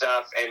bunch of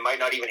stuff and might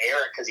not even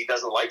air it because he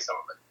doesn't like some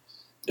of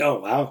it. Oh,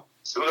 wow.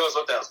 So who knows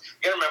what else?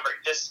 You gotta remember,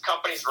 this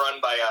company's run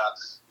by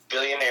a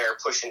billionaire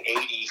pushing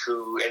 80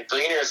 and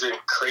billionaires are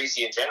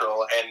crazy in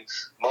general, and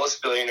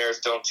most billionaires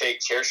don't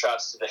take chair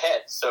shots to the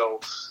head. So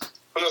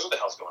who knows what the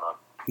hell's going on?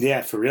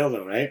 Yeah, for real,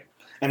 though, right?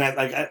 And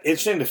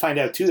interesting to find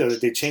out, too, though,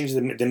 that they changed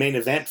the main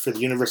event for the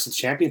Universal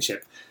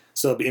Championship.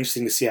 So it'll be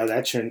interesting to see how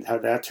that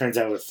turns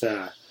out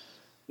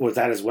with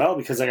that as well,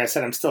 because like I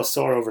said, I'm still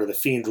sore over the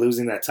Fiend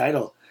losing that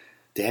title.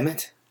 Damn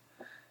it!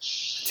 I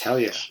tell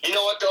you. You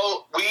know what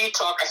though?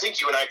 I think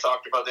you and I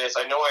talked about this.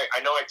 I know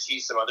I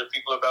teased some other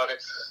people about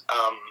it.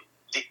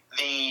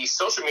 The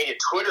social media,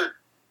 Twitter,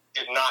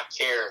 did not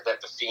care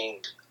that the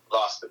Fiend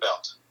lost the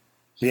belt.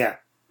 Yeah.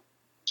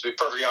 To be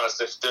perfectly honest,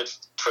 the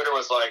Twitter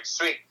was like,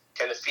 "Sweet,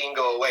 can the Fiend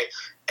go away?"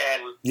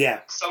 And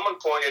someone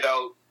pointed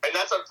out, and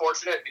that's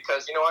unfortunate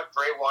because you know what,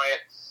 Bray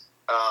Wyatt.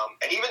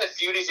 And even the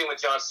feud he's in with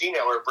John Cena,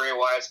 where Bray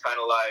Wyatt's kind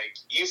of like,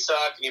 you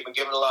suck, and you've been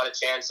given a lot of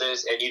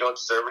chances, and you don't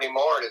deserve any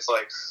more. And it's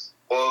like,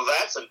 well,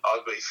 that's an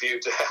ugly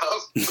feud to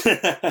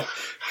have.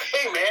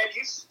 Hey, man,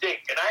 you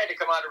stink, and I had to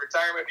come out of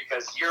retirement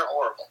because you're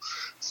horrible.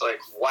 It's like,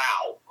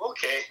 wow,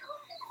 okay.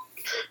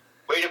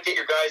 Way to get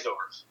your guys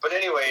over. But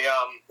anyway.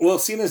 Well,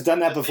 Cena's done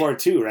that before,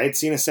 too, right?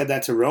 Cena said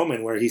that to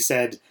Roman, where he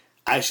said,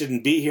 I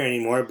shouldn't be here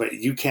anymore, but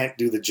you can't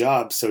do the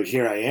job, so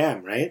here I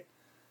am, right?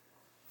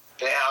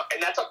 Yeah,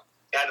 and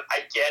I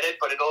get it,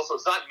 but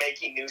it's not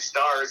making new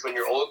stars when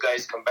your old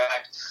guys come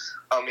back.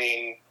 I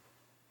mean,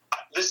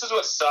 this is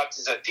what sucks,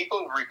 is that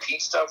people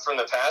repeat stuff from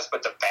the past,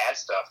 but the bad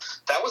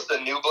stuff. That was the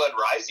New Blood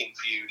Rising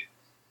feud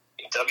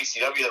in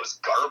WCW that was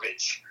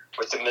garbage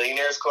with the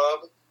Millionaires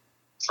Club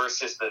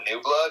versus the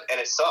New Blood, and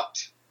it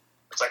sucked.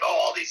 It's like,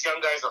 oh, all these young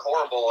guys are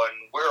horrible,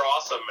 and we're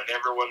awesome, and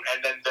everyone,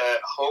 and then the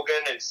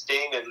Hogan and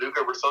Sting and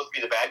Luger were supposed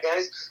to be the bad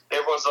guys, and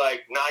everyone's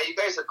like, nah, you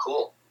guys are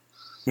cool.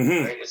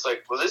 Mm-hmm. Right? It's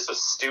like, well, this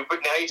was stupid.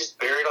 Now you just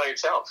buried all your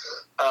talent.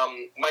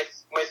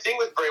 My thing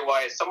with Bray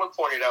Wyatt, someone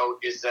pointed out,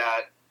 is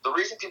that the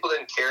reason people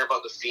didn't care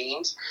about the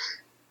Fiend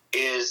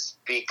is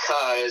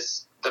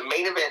because the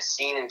main event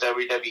scene in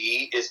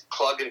WWE is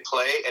plug and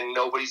play, and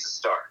nobody's a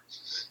star.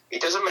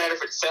 It doesn't matter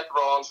if it's Seth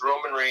Rollins,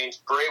 Roman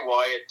Reigns, Bray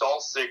Wyatt,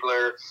 Dolph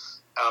Ziggler,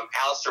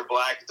 Aleister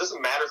Black. It doesn't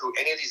matter who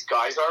any of these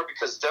guys are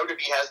because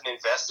WWE hasn't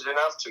invested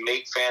enough to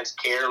make fans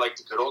care like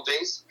the good old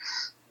days.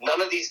 None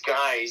of these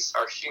guys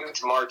are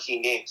huge marquee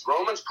names.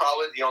 Roman's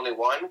probably the only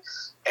one,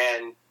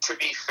 and to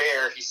be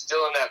fair, he's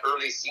still in that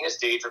early Cena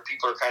stage where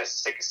people are kind of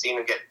sick of seeing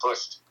him getting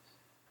pushed.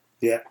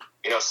 Yeah.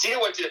 You know, Cena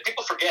went through that.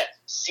 People forget.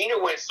 Cena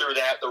went through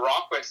that. The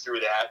Rock went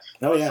through that.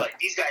 Oh, yeah. It's like,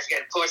 these guys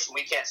getting pushed and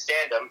we can't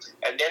stand them.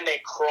 And then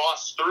they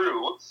cross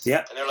through.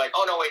 Yeah. And they're like,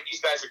 oh, no, wait,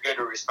 these guys are good.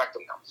 We respect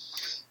them now.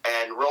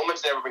 And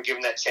Roman's never been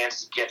given that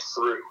chance to get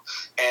through.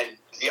 And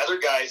the other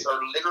guys are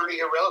literally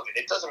irrelevant.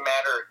 It doesn't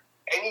matter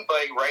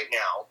anybody right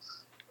now.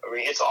 I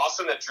mean, it's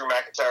awesome that Drew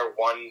McIntyre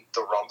won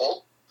the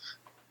Rumble.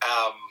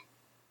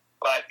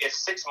 But if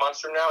 6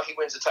 months from now he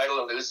wins the title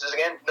and loses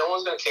again, no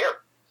one's going to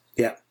care.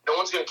 Yeah. No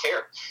one's going to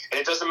care. And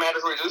it doesn't matter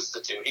who he loses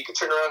it to. He could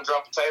turn around and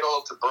drop the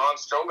title to Braun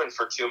Strowman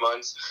for 2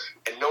 months,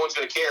 and no one's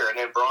going to care. And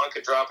then Braun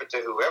could drop it to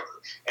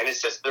whoever. And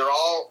it's just they're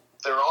all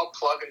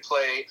plug and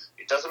play.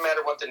 It doesn't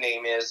matter what the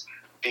name is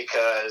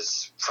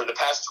because for the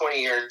past 20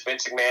 years,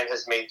 Vince McMahon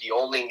has made the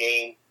only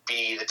name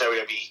be the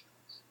WWE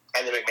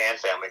and the McMahon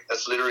family.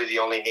 That's literally the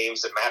only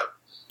names that matter.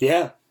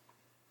 Yeah.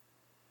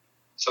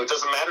 So it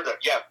doesn't matter that,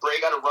 Bray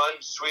got a run,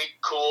 sweet,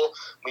 cool.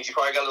 Means you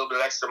probably got a little bit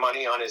of extra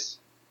money on his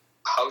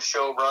house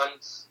show run,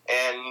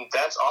 and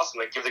that's awesome.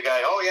 Like, give the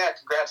guy, oh yeah,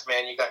 congrats,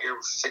 man, you got your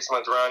 6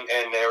 month run,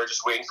 and they were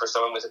just waiting for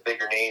someone with a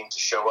bigger name to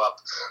show up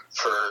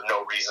for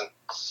no reason.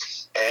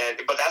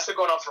 But that's been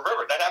going on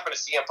forever. That happened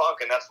to CM Punk,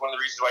 and that's one of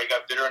the reasons why he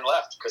got bitter and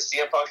left, because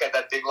CM Punk had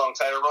that big long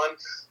title run,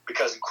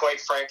 because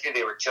quite frankly,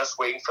 they were just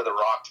waiting for The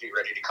Rock to be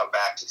ready to come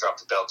back to drop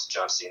the belt to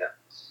John Cena.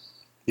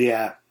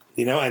 Yeah,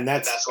 you know, and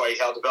that's why he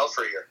held the belt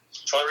for a year.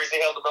 That's the only reason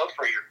he held the belt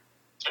for a year.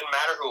 Didn't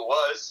matter who it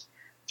was.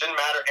 Didn't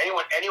matter.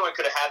 Anyone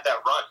could have had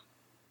that run.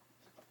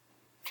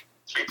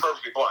 To be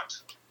perfectly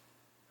blunt.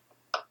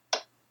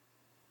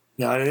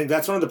 No, I think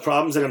that's one of the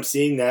problems that I'm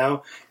seeing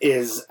now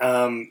is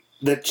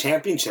the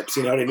championships.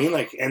 You know what I mean?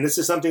 Like, and this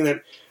is something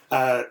that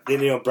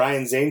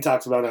Brian Zane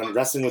talks about on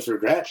Wrestling with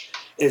Regret,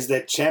 is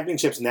that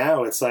championships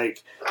now, it's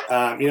like,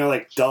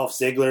 like Dolph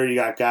Ziggler, you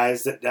got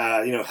guys that,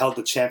 held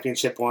the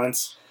championship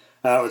once,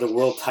 or the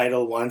world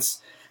title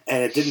once,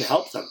 and it didn't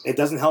help them. It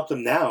doesn't help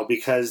them now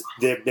because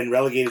they've been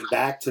relegated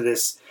back to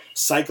this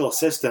cycle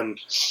system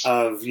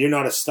of you're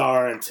not a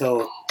star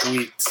until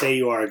we say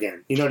you are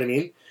again. You know what I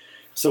mean?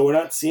 So we're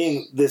not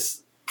seeing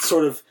this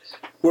sort of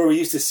where we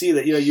used to see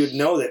that, you'd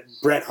know that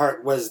Bret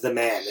Hart was the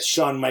man, that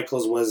Shawn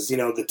Michaels was,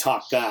 the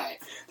top guy,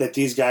 that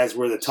these guys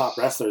were the top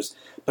wrestlers.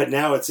 But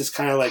now it's just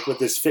kind of like with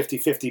this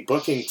 50-50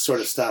 booking sort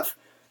of stuff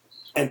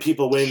and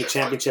people winning the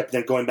championship and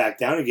then going back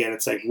down again.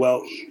 It's like,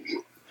 well,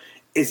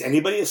 is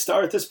anybody a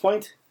star at this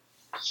point?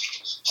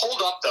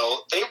 Hold up, though.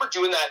 They were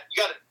doing that.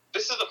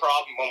 This is the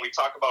problem when we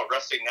talk about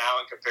wrestling now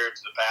and compare it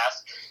to the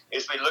past,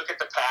 is we look at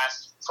the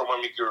past from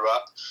when we grew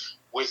up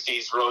with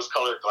these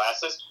rose-colored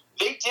glasses.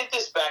 They did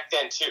this back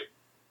then, too.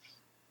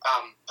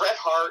 Bret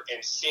Hart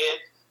and Sid,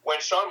 when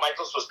Shawn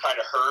Michaels was kind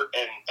of hurt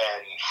and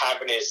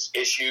having his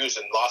issues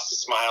and lost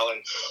his smile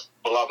and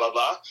blah, blah,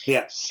 blah,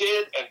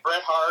 Sid and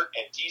Bret Hart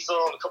and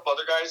Diesel and a couple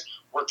other guys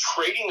were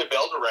trading the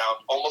belt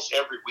around almost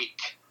every week.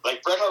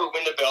 Like, Bret Hart would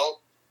win the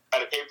belt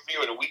at a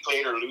pay-per-view and a week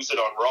later lose it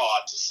on Raw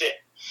to Sid.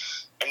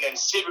 And then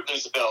Sid would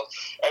lose the belt.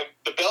 And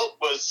the belt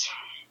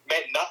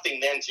meant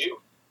nothing then,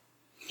 too.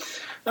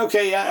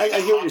 Okay, yeah,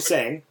 I hear what you're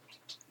saying.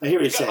 I hear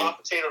what you're saying. It got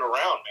hot potatoed around,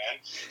 man.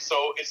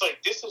 So it's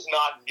like, this is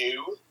not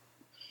new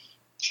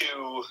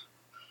to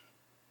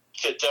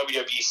the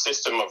WWE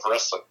system of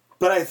wrestling.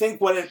 But I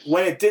think when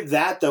it did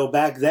that, though,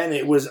 back then,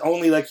 it was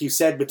only, like you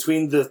said,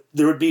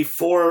 there would be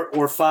 4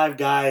 or 5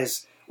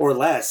 guys or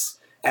less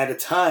at a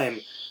time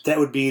that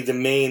would be the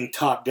main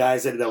top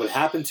guys that would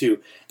happen to.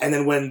 And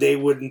then when they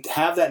wouldn't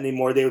have that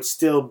anymore, they would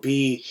still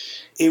be,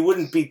 they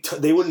wouldn't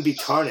be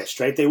tarnished,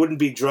 right? They wouldn't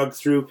be drugged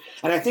through.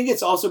 And I think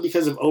it's also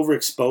because of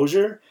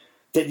overexposure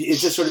that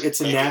it's just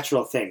it's a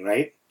natural thing,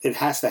 right? It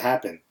has to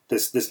happen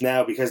this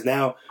now, because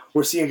now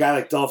we're seeing a guy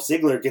like Dolph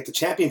Ziggler get the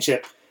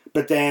championship,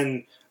 but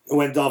then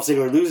when Dolph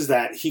Ziggler loses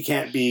that, he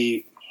can't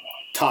be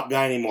top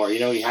guy anymore.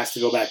 He has to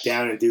go back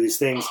down and do these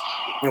things,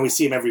 and we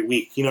see him every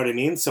week. You know what I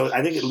mean? So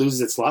I think it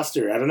loses its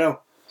luster. I don't know.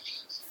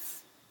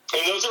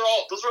 And those are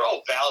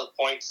all valid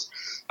points.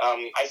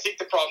 I think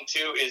the problem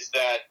too is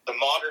that the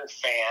modern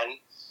fan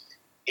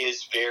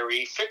is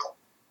very fickle.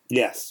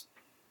 Yes.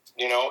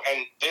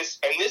 And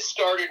this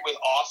started with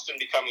Austin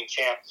becoming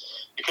champ,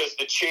 because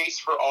the chase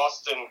for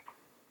Austin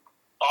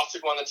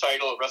won the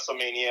title at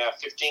WrestleMania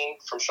 15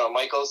 from Shawn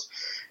Michaels,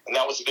 and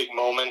that was a big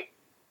moment.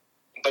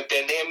 But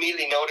then they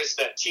immediately noticed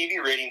that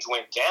TV ratings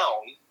went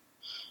down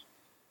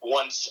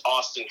once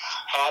Austin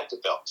had the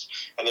belt,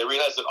 and they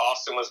realized that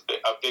Austin was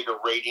a bigger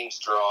ratings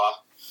draw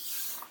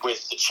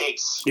with the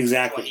chase. Exactly.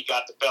 That's why he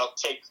got the belt.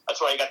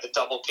 That's why he got the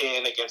double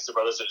pin against the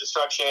Brothers of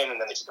Destruction,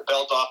 and then they took the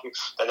belt off him.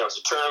 Then there was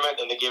a tournament,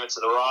 and they gave it to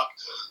The Rock.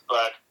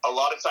 But a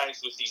lot of times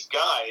with these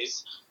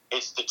guys,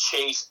 it's the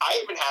chase. I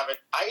even have it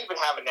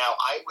now.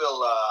 I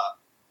will.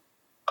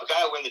 A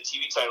guy will win the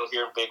TV title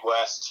here in Big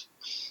West,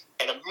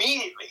 and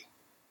immediately,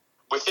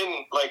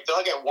 within,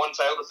 they'll get one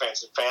title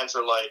defense, and fans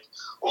are like,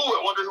 "Ooh,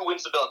 I wonder who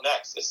wins the belt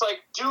next." It's like,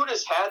 dude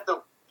has had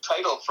the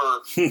title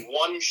for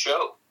one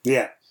show.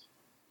 Yeah.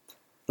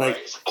 Right?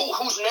 Oh,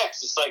 who's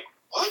next? It's like,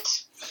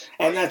 what?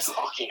 And what are you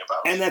talking about?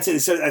 And that's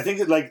it. So I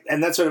think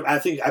I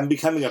think I'm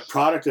becoming a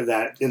product of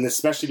that, and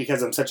especially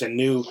because I'm such a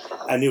new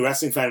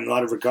wrestling fan in a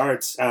lot of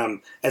regards.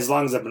 As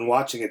long as I've been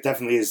watching, it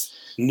definitely is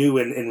new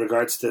in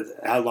regards to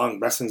how long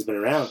wrestling's been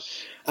around.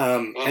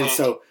 And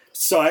so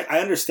I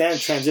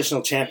understand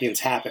transitional champions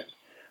happen.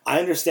 I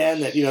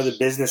understand that, the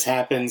business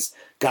happens,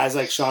 guys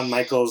like Shawn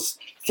Michaels,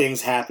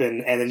 things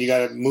happen, and then you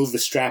got to move the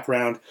strap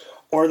around.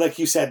 Or like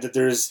you said, that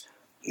there's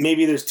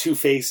 2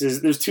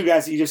 faces. There's 2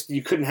 guys that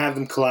you couldn't have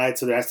them collide,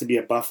 so there has to be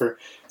a buffer.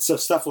 So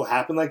stuff will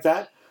happen like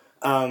that.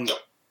 But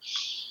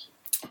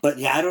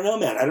yeah, I don't know,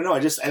 man. I don't know.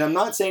 And I'm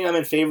not saying I'm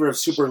in favor of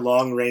super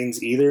long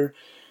reigns either,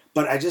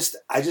 but I just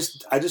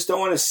don't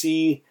want to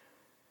see.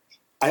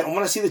 I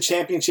want to see the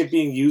championship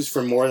being used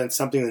for more than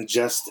something than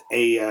just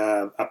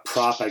a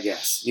prop, I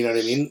guess. You know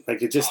what I mean?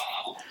 Like,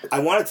 I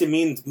want it to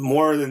mean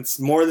more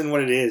than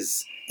what it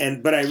is.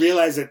 But I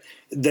realize that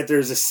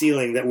there's a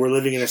ceiling, that we're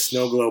living in a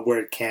snow globe where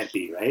it can't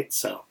be, right?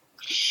 So.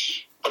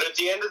 But at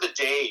the end of the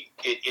day,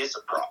 it is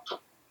a prop.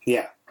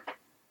 Yeah.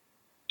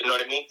 You know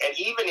what I mean? And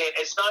even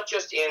it's not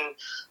just in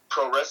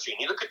pro wrestling.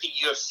 You look at the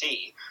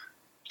UFC.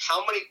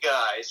 How many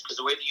guys, because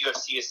the way the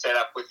UFC is set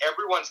up, with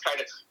everyone's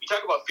you talk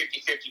about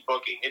 50-50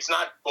 booking. It's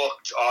not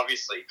booked,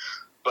 obviously,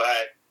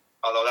 but,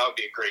 although that would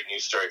be a great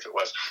news story if it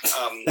was.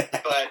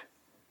 But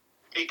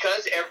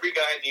because every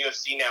guy in the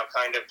UFC now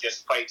kind of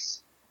just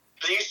fights,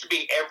 there used to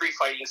be every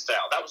fighting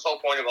style. That was the whole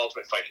point of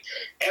Ultimate Fighting.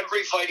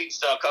 Every fighting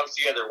style comes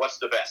together. What's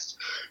the best?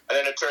 And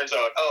then it turns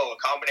out, a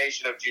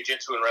combination of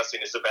jiu-jitsu and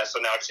wrestling is the best, so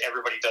now just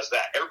everybody does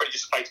that. Everybody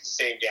just fights the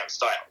same damn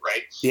style,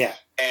 right? Yeah.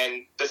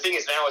 And the thing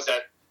is now is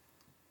that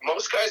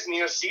most guys in the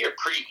UFC are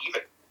pretty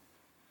even.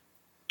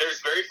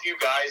 There's very very few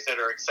guys that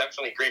are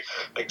exceptionally great,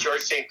 like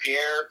George St.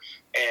 Pierre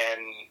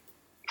and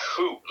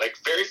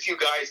very few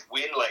guys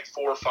win like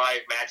 4 or 5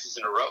 matches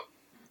in a row.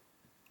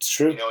 It's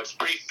true. It's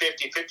pretty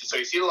 50-50. So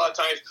you see a lot of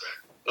times,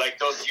 like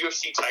those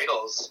UFC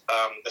titles,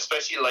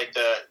 especially like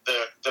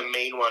the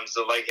main ones,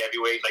 the light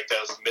heavyweight, like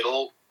those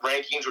middle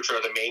rankings, which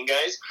are the main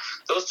guys,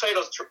 those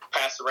titles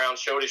pass around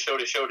show to show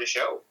to show to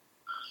show.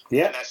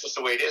 Yeah. And that's just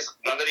the way it is.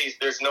 None of these,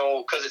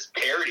 because it's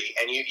parity.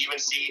 And you even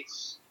see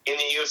in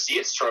the UFC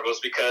it struggles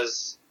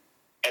because,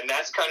 and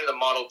that's kind of the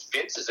model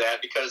Vince is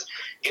at, because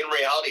in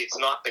reality it's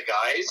not the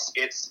guys,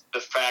 it's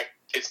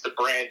the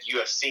brand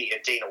UFC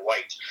and Dana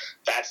White.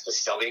 That's the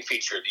selling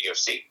feature of the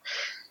UFC.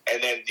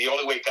 And then the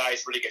only way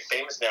guys really get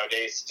famous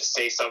nowadays is to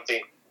say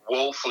something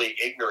woefully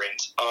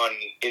ignorant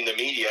in the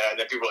media, and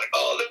then people are like,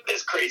 oh, look at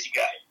this crazy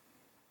guy.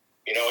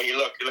 And you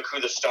look who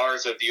the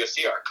stars of the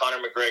UFC are. Conor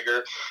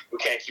McGregor, who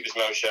can't keep his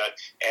mouth shut,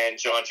 and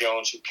John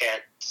Jones, who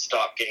can't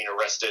stop getting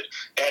arrested.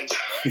 And,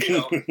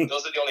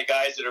 those are the only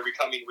guys that are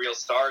becoming real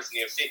stars in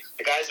the UFC.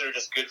 The guys that are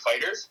just good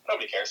fighters,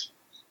 nobody cares.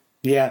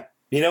 Yeah.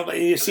 But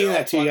you've seen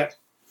that too, yeah.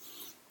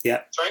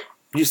 Yeah. Sorry?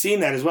 You've seen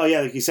that as well, yeah.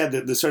 Like you said,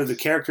 the sort of the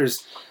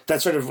characters,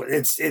 that sort of,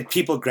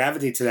 people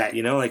gravitate to that,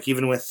 like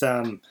even with,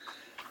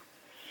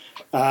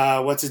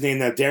 what's his name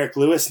now? Derek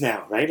Lewis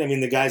now, right? I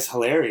mean, the guy's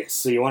hilarious.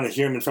 So you want to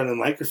hear him in front of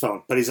the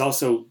microphone, but he's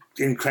also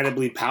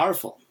incredibly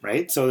powerful,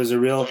 right? So there's a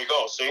real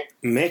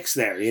mix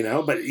there,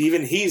 but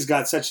even he's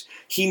got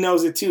he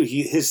knows it too.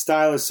 His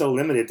style is so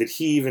limited that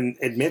he even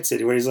admits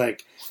it, where he's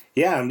like,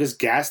 yeah, I'm just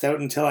gassed out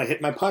until I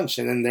hit my punch,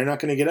 and then they're not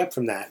going to get up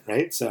from that,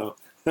 right? So.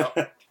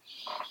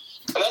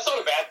 And that's not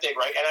a bad thing,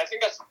 right? And I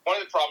think that's one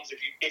of the problems.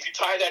 If you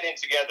tie that in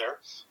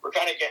together, we're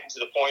kind of getting to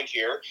the point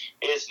here,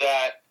 is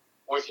that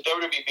with the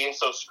WWE being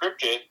so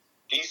scripted,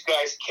 these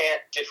guys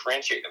can't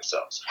differentiate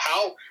themselves.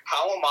 How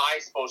am I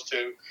supposed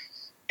to,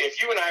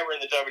 if you and I were in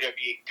the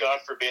WWE, God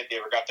forbid they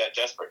ever got that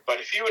desperate, but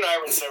if you and I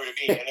were in the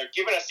WWE and they're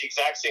giving us the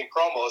exact same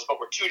promos, but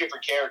we're 2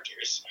 different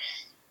characters,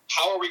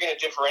 how are we going to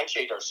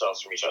differentiate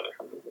ourselves from each other?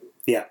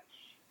 Yeah.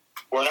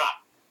 We're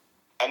not.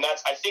 And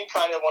that's, I think,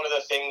 kind of one of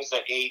the things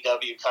that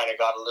AEW kind of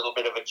got a little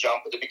bit of a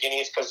jump at the beginning,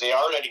 is because they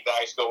are letting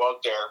guys go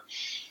out there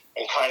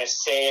and kind of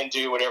say and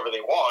do whatever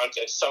they want.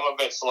 And some of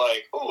it's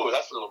like, ooh,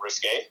 that's a little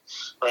risque,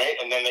 right?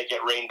 And then they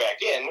get reined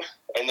back in.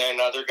 And then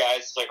other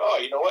guys like, oh,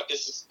 you know what?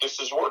 This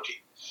is working.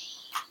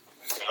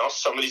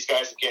 Some of these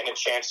guys are getting a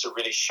chance to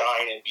really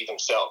shine and be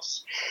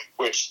themselves,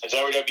 which the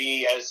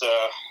WWE has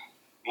a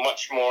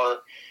much more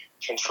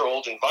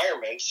controlled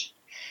environment.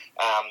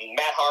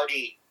 Matt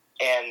Hardy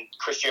and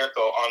Chris Jericho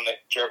on the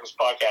Jericho's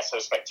podcast had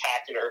a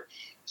spectacular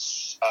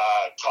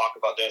talk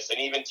about this. And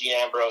even Dean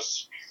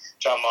Ambrose,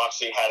 John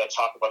Moxley had a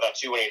talk about that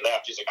too when he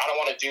left. He's like, I don't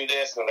want to do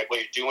this. And they're like, well,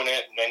 you're doing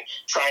it. And then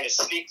trying to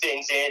sneak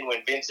things in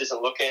when Vince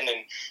isn't looking,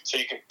 and so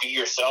you can be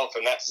yourself.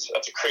 And that's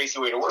a crazy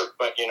way to work.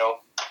 But,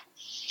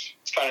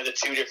 it's kind of the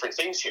 2 different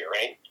things here,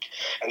 right?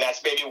 And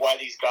that's maybe why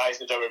these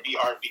guys in the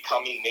WWE aren't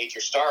becoming major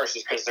stars,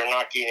 is because they're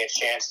not getting a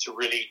chance to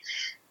really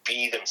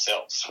be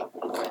themselves.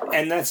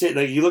 And that's it.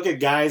 Like, you look at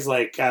guys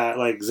like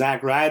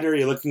Zack Ryder,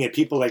 you're looking at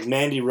people like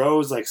Mandy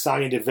Rose, like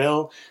Sonya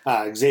Deville,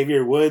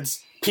 Xavier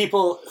Woods,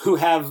 people who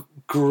have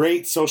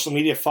great social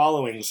media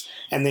followings,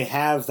 and they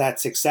have that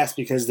success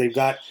because they're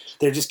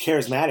just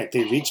charismatic.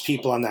 They reach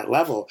people on that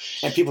level,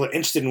 and people are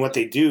interested in what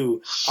they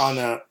do on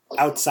a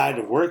outside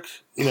of work,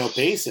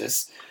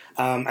 basis.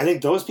 I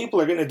think those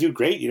people are going to do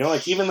great.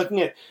 Like even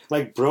looking at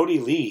like Brody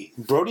Lee.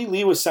 Brody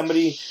Lee was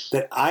somebody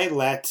that I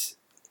let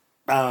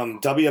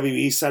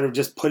WWE sort of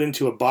just put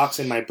into a box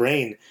in my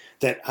brain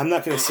that I'm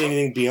not going to say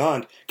anything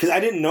beyond, because I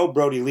didn't know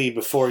Brody Lee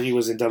before he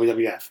was in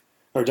WWF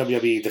or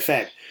WWE, the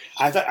Fed.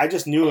 I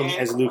just knew him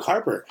as Luke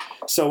Harper.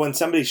 So when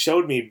somebody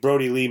showed me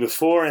Brody Lee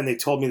before and they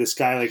told me this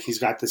guy, like, he's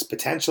got this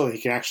potential and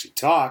he can actually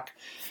talk,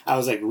 I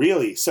was like,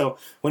 really? So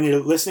when you're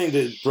listening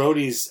to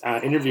Brody's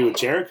interview with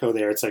Jericho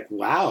there, it's like,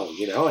 wow,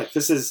 like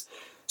this is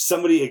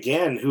somebody,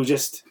 again, who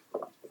just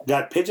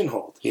got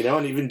pigeonholed,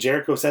 and even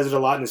Jericho says it a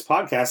lot in his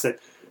podcast that,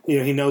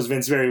 he knows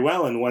Vince very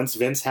well, and once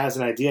Vince has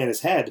an idea in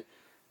his head,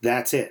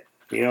 that's it.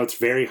 It's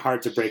very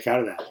hard to break out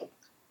of that.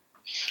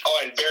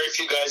 Oh, and very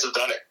few guys have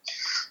done it.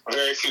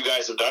 Very few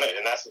guys have done it,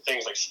 and that's the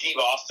thing. Like Steve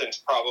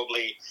Austin's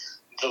probably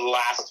the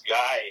last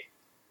guy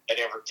that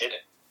ever did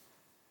it.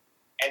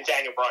 And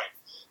Daniel Bryan.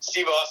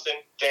 Steve Austin,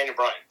 Daniel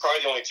Bryan.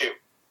 Probably the only 2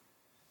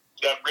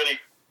 that really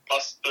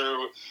bust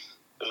through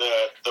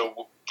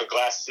the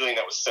glass ceiling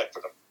that was set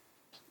for them.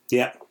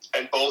 Yeah.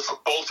 And both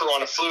were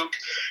on a fluke,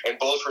 and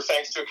both were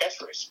thanks to a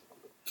catchphrase.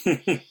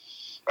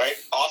 Right?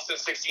 Austin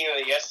 16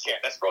 and the yes chant.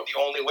 That's about the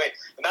only way.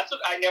 And that's what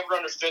I never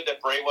understood,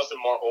 that Bray wasn't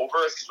more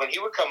over, is because when he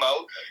would come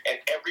out and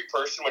every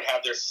person would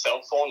have their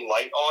cell phone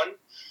light on,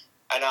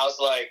 and I was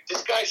like,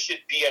 this guy should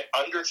be at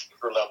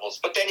Undertaker levels.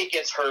 But then he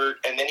gets hurt,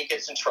 and then he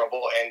gets in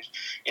trouble, and,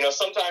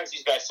 sometimes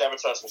these guys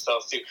sabotage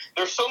themselves too.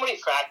 There's so many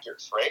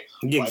factors, right?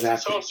 Exactly. Why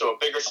is so-and-so a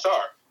bigger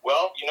star?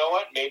 well, you know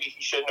what? Maybe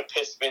he shouldn't have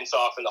pissed Vince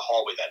off in the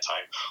hallway that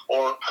time.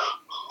 Or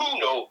who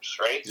knows,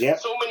 right? Yep.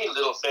 So many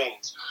little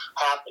things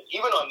happen.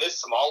 Even on this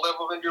small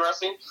level of indie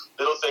wrestling,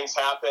 little things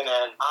happen.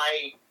 And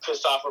I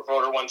pissed off a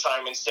voter one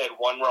time and said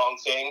one wrong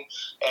thing,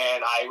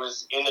 and I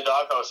was in the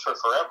doghouse for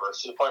forever,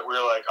 to the point where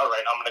you're like, all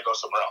right, I'm going to go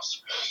somewhere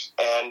else.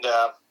 And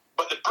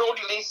but the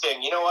Brody Lee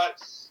thing, you know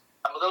what?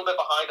 I'm a little bit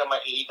behind on my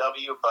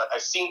AEW, but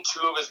I've seen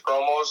 2 of his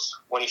promos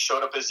when he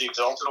showed up as the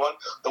Exalted One.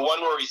 The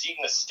one where he's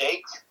eating a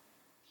steak,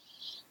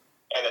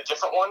 and a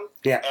different one.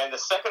 Yeah. And the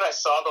second I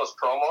saw those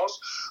promos,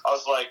 I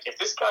was like, if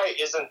this guy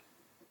isn't,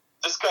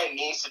 this guy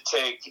needs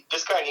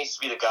to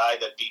be the guy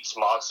that beats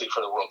Moxley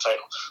for the world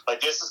title.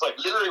 Like, this is like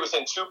literally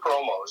within 2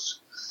 promos.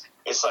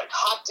 It's like,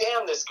 hot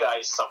damn, this guy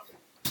is something.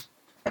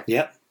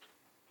 Yep.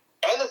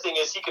 And the thing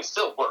is, he can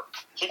still work.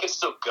 He can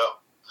still go.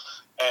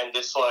 And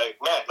it's like,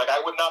 man, like,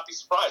 I would not be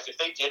surprised if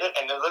they did it.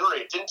 And then literally,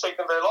 it didn't take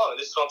them very long. And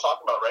this is what I'm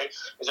talking about, right?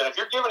 Is that if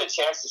you're given a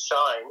chance to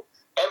shine,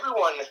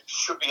 everyone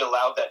should be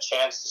allowed that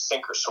chance to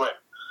sink or swim.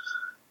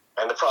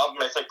 And the problem,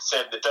 I think,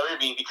 said the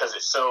WWE, because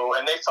it's so,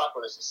 and they've talked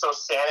about this, it's so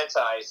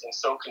sanitized and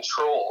so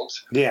controlled.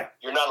 Yeah.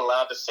 You're not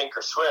allowed to sink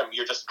or swim.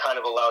 You're just kind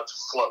of allowed to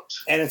float.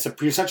 And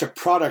you're such a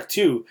product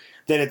too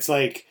that it's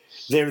like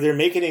they're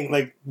making it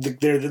like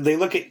they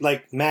look at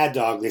like Mad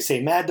Dog. They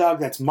say, Mad Dog,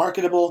 that's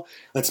marketable.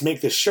 Let's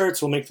make the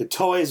shirts. We'll make the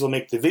toys. We'll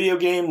make the video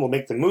game. We'll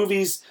make the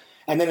movies.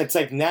 And then it's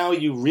like, now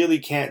you really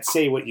can't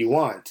say what you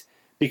want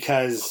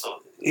because,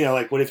 you know,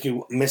 like, what if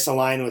you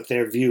misalign with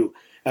their view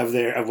of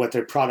what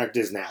their product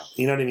is now?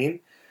 You know what I mean?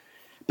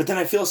 But then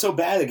I feel so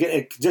bad,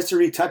 again, just to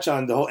retouch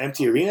on the whole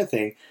empty arena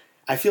thing,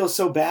 I feel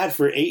so bad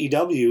for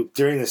AEW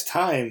during this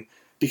time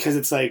because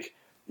it's like,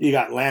 you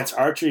got Lance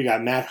Archer, you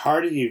got Matt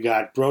Hardy, you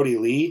got Brody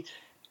Lee.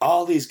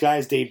 All these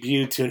guys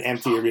debuted to an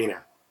empty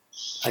arena.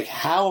 Like,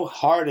 how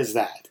hard is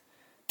that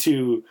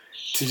to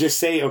just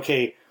say,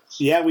 okay,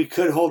 yeah, we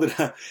could hold it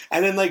up.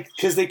 And then, like,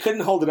 because they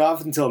couldn't hold it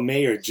off until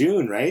May or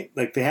June, right?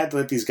 Like, they had to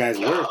let these guys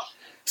work.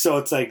 So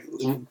it's like,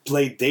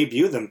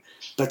 debut them.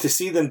 But to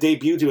see them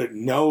debut to it,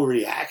 no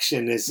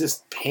reaction is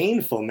just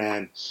painful,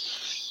 man.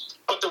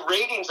 But the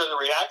ratings are the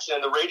reaction,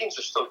 and the ratings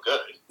are still good.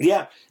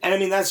 Yeah, and I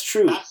mean, that's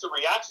true. That's the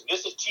reaction.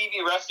 This is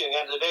TV wrestling at the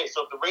end of the day.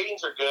 So if the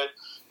ratings are good,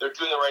 they're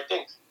doing the right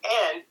thing.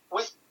 And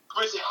with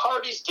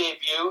Hardy's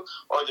debut,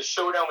 or the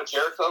showdown with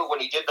Jericho, when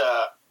he did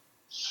the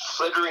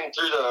flittering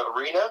through the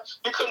arena,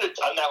 you couldn't have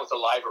done that with a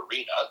live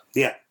arena.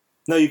 Yeah.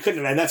 No, you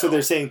couldn't, and that's what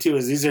they're saying too.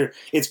 Is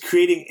it's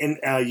creating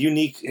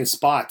unique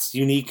spots,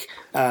 unique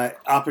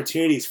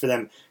opportunities for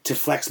them to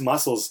flex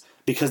muscles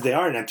because they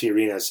are in empty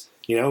arenas.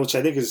 You know, which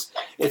I think it's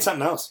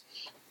something else.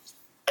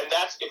 And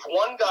that's, if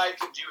one guy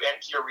could do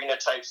empty arena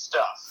type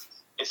stuff,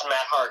 it's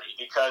Matt Hardy,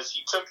 because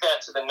he took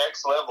that to the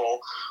next level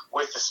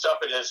with the stuff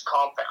at his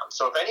compound.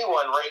 So if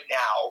anyone right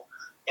now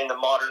in the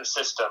modern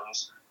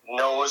systems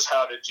knows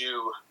how to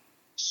do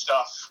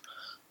stuff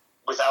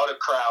without a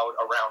crowd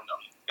around them,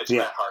 it's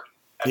Matt Hardy.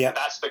 And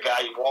that's the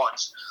guy you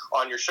want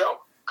on your show.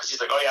 Because he's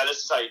like, oh yeah,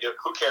 this is how you do it.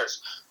 Who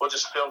cares? We'll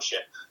just film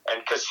shit.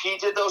 And because he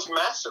did those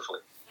masterfully.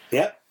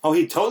 Yeah. Oh,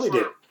 he totally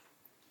did.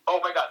 Oh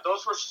my God,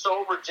 those were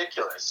so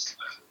ridiculous,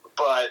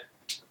 but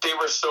they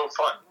were so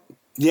fun.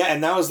 Yeah,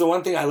 and that was the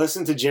one thing I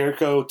listened to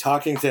Jericho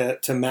talking to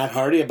Matt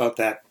Hardy about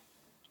that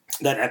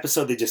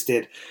episode they just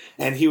did,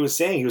 and he was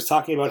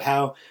talking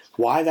about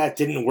why that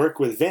didn't work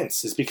with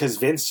Vince is because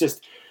Vince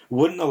just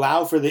wouldn't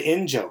allow for the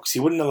in-jokes. He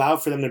wouldn't allow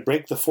for them to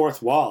break the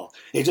fourth wall.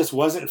 It just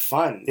wasn't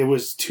fun. It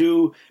was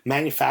too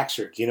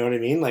manufactured. You know what I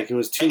mean? Like, it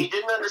was too... And he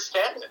didn't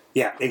understand it.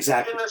 Yeah,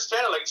 exactly. He didn't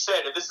understand it. Like you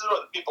said, if this is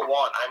what the people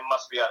want, I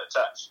must be out of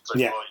touch. It's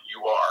like, well,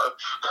 you are.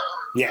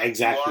 Yeah,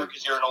 exactly. You are,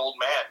 because you're an old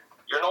man.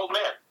 You're an old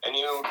man, and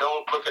you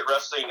don't look at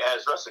wrestling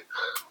as wrestling.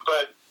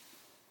 But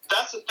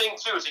that's the thing,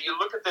 too, is that you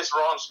look at this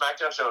Raw and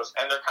SmackDown shows,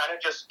 and they're kind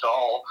of just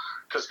dull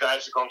because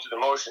guys are going through the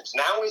motions.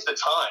 Now is the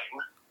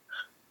time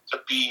to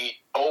be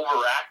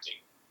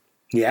overacting.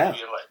 Yeah.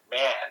 You're like,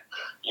 man,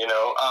 you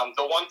know.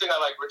 The one thing I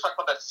like, we were talking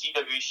about that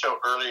CW show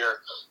earlier.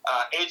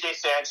 AJ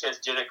Sanchez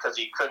did it because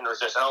he couldn't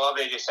resist. And I love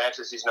AJ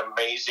Sanchez. He's an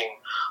amazing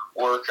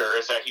worker.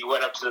 Is that he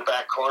went up to the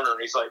back corner and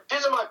he's like,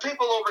 these are my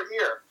people over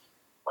here.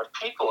 My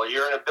people?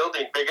 You're in a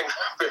building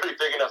very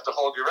big enough to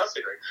hold your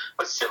wrestling ring.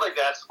 But shit like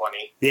that's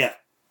funny. Yeah.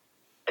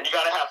 And you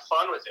got to have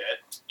fun with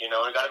it, you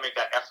know. You got to make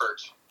that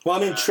effort. Well, I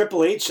mean,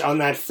 Triple H on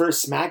that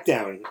first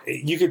SmackDown,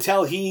 you could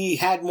tell he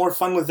had more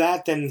fun with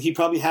that than he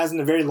probably has in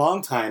a very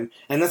long time.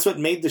 And that's what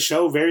made the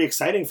show very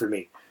exciting for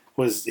me,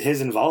 was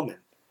his involvement.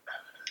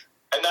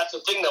 And that's the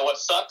thing, though. What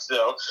sucks,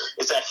 though,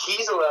 is that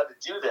he's allowed to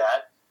do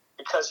that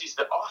because he's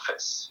the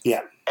Office.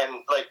 Yeah.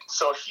 And, like,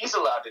 so he's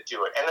allowed to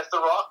do it. And if The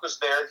Rock was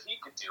there, he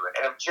could do it.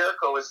 And if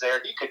Jericho was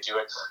there, he could do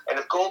it. And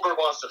if Goldberg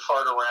wants to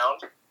fart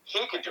around,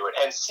 he could do it.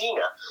 And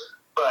Cena.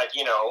 But,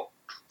 you know,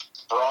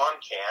 Braun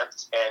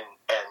can't,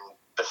 and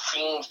The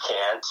Fiend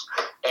can't,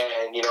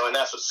 and, you know, and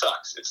that's what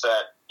sucks. It's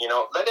that, you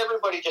know, let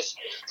everybody just,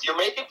 you're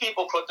making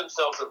people put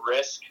themselves at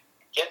risk,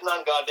 getting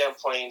on goddamn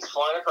planes,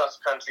 flying across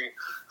the country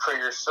for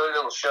your silly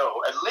little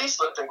show. At least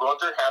let them go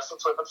out there and have some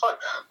flipping fun.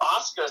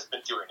 Asuka's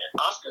been doing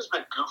it. Asuka's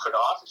been goofing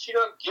off, and she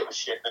doesn't give a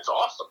shit. It's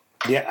awesome.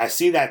 Yeah, I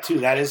see that too.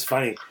 That is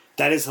funny.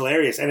 That is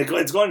hilarious, and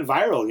it's going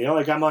viral. You know,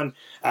 like I'm on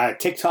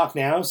TikTok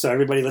now, so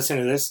everybody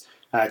listening to this,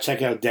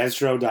 check out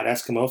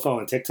Desro.Eskimofo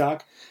on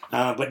TikTok.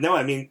 But no,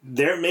 I mean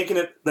they're making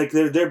it like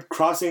they're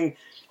crossing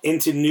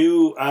into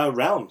new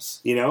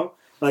realms. You know,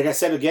 like I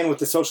said again with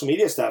the social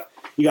media stuff,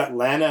 you got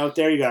Lana out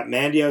there, you got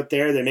Mandy out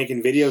there. They're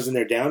making videos in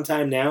their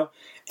downtime now,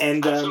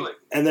 and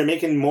they're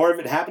making more of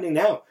it happening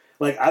now.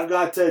 Like I've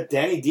got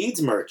Danny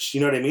Deeds merch. You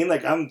know what I mean?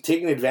 Like I'm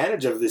taking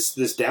advantage of this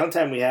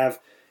downtime we have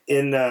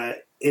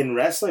in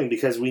wrestling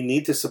because we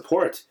need to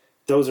support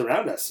those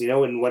around us, you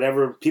know, and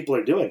whatever people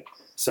are doing.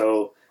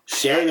 So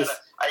share this.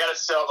 I gotta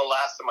sell the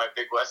last of my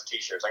Big West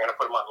t-shirts. I'm gonna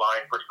put them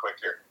online pretty quick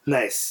here.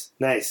 Nice.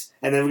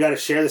 And then we got to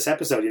share this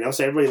episode, you know,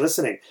 so everybody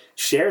listening,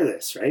 share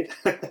this, right?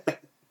 100%.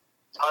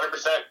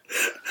 100%.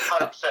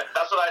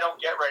 That's what I don't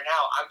get right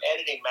now. I'm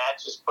editing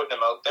matches, putting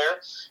them out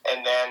there,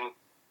 and then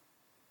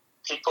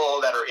people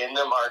that are in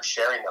them aren't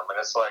sharing them, and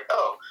it's like,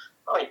 oh,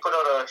 you put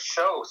out a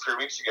show 3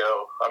 weeks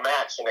ago, a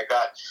match, and it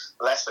got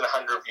less than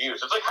 100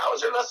 views. It's like, how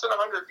is there less than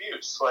 100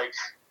 views? Like,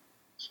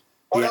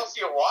 what else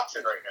are you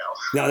watching right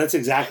now? No, that's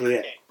exactly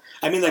it.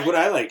 I mean, like, what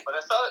I like. But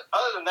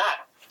other than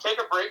that, take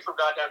a break from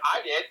goddamn.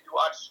 I did.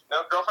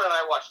 Girlfriend and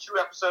I watched 2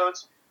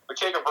 episodes. We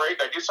take a break.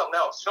 I do something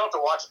else. You don't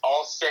have to watch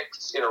all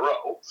 6 in a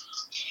row.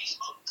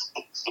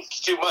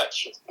 It's too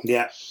much.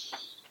 Yeah.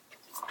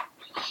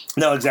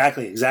 No,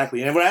 exactly.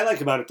 And what I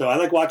like about it, though, I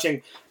like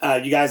watching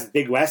you guys at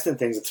Big West and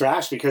things, at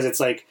Thrash, because it's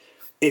like,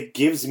 it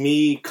gives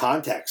me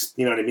context.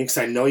 You know what I mean? Because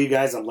I know you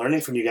guys, I'm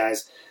learning from you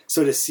guys.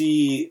 So to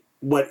see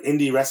what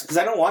indie wrestling, because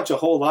I don't watch a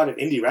whole lot of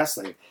indie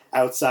wrestling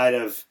outside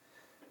of,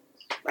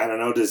 I don't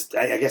know,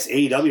 I guess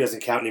AEW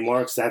doesn't count anymore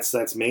because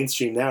that's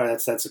mainstream now.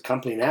 That's a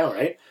company now,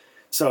 right?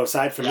 So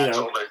aside from,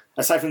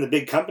 aside from the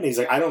big companies,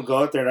 like I don't go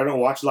out there and I don't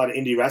watch a lot of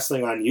indie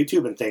wrestling on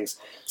YouTube and things.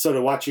 So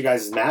to watch you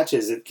guys'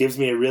 matches, it gives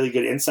me a really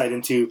good insight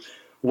into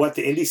what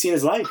the indie scene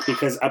is like,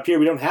 because up here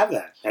we don't have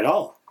that at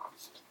all.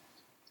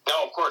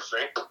 No, of course,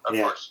 right? Of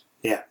course.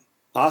 Yeah.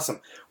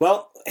 Awesome.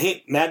 Well,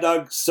 hey, Mad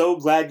Dog, so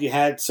glad you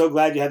had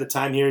the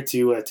time here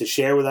to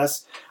share with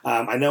us.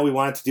 I know we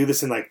wanted to do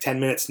this in like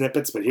 10-minute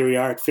snippets, but here we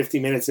are at 50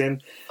 minutes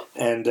in,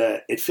 and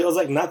it feels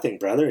like nothing,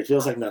 brother. It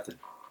feels like nothing.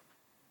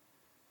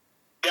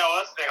 Yeah, well,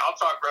 that's the thing. I'll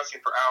talk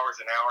wrestling for hours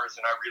and hours,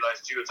 and I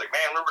realize, too, it's like,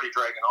 man, we're really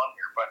dragging on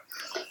here,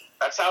 but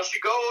that's how she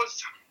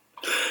goes.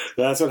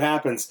 That's what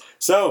happens.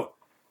 So,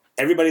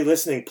 everybody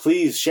listening,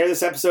 please share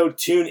this episode.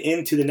 Tune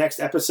in to the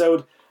next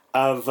episode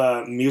of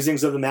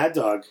Musings of the Mad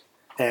Dog.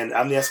 And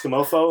I'm the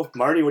Eskimofo.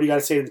 Marty, what do you got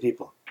to say to the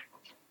people?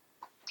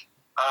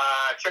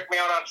 Check me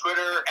out on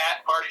Twitter,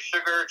 @Marty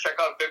Sugar. Check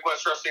out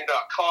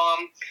BigWestWrestling.com.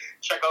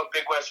 Check out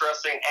Big West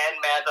Wrestling and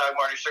Mad Dog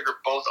Marty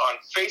Sugar, both on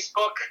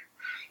Facebook.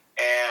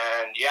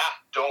 And yeah,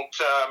 don't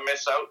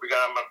miss out.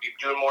 I'm going to be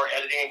doing more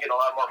editing and getting a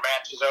lot more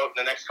matches out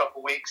in the next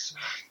couple weeks.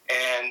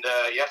 And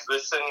yes,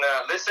 listen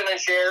and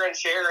share. And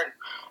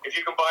if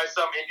you can buy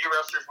some indie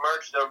wrestlers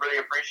merch, they'll really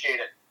appreciate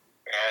it.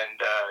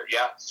 And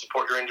yeah,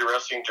 support your indie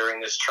wrestling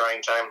during this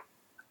trying time.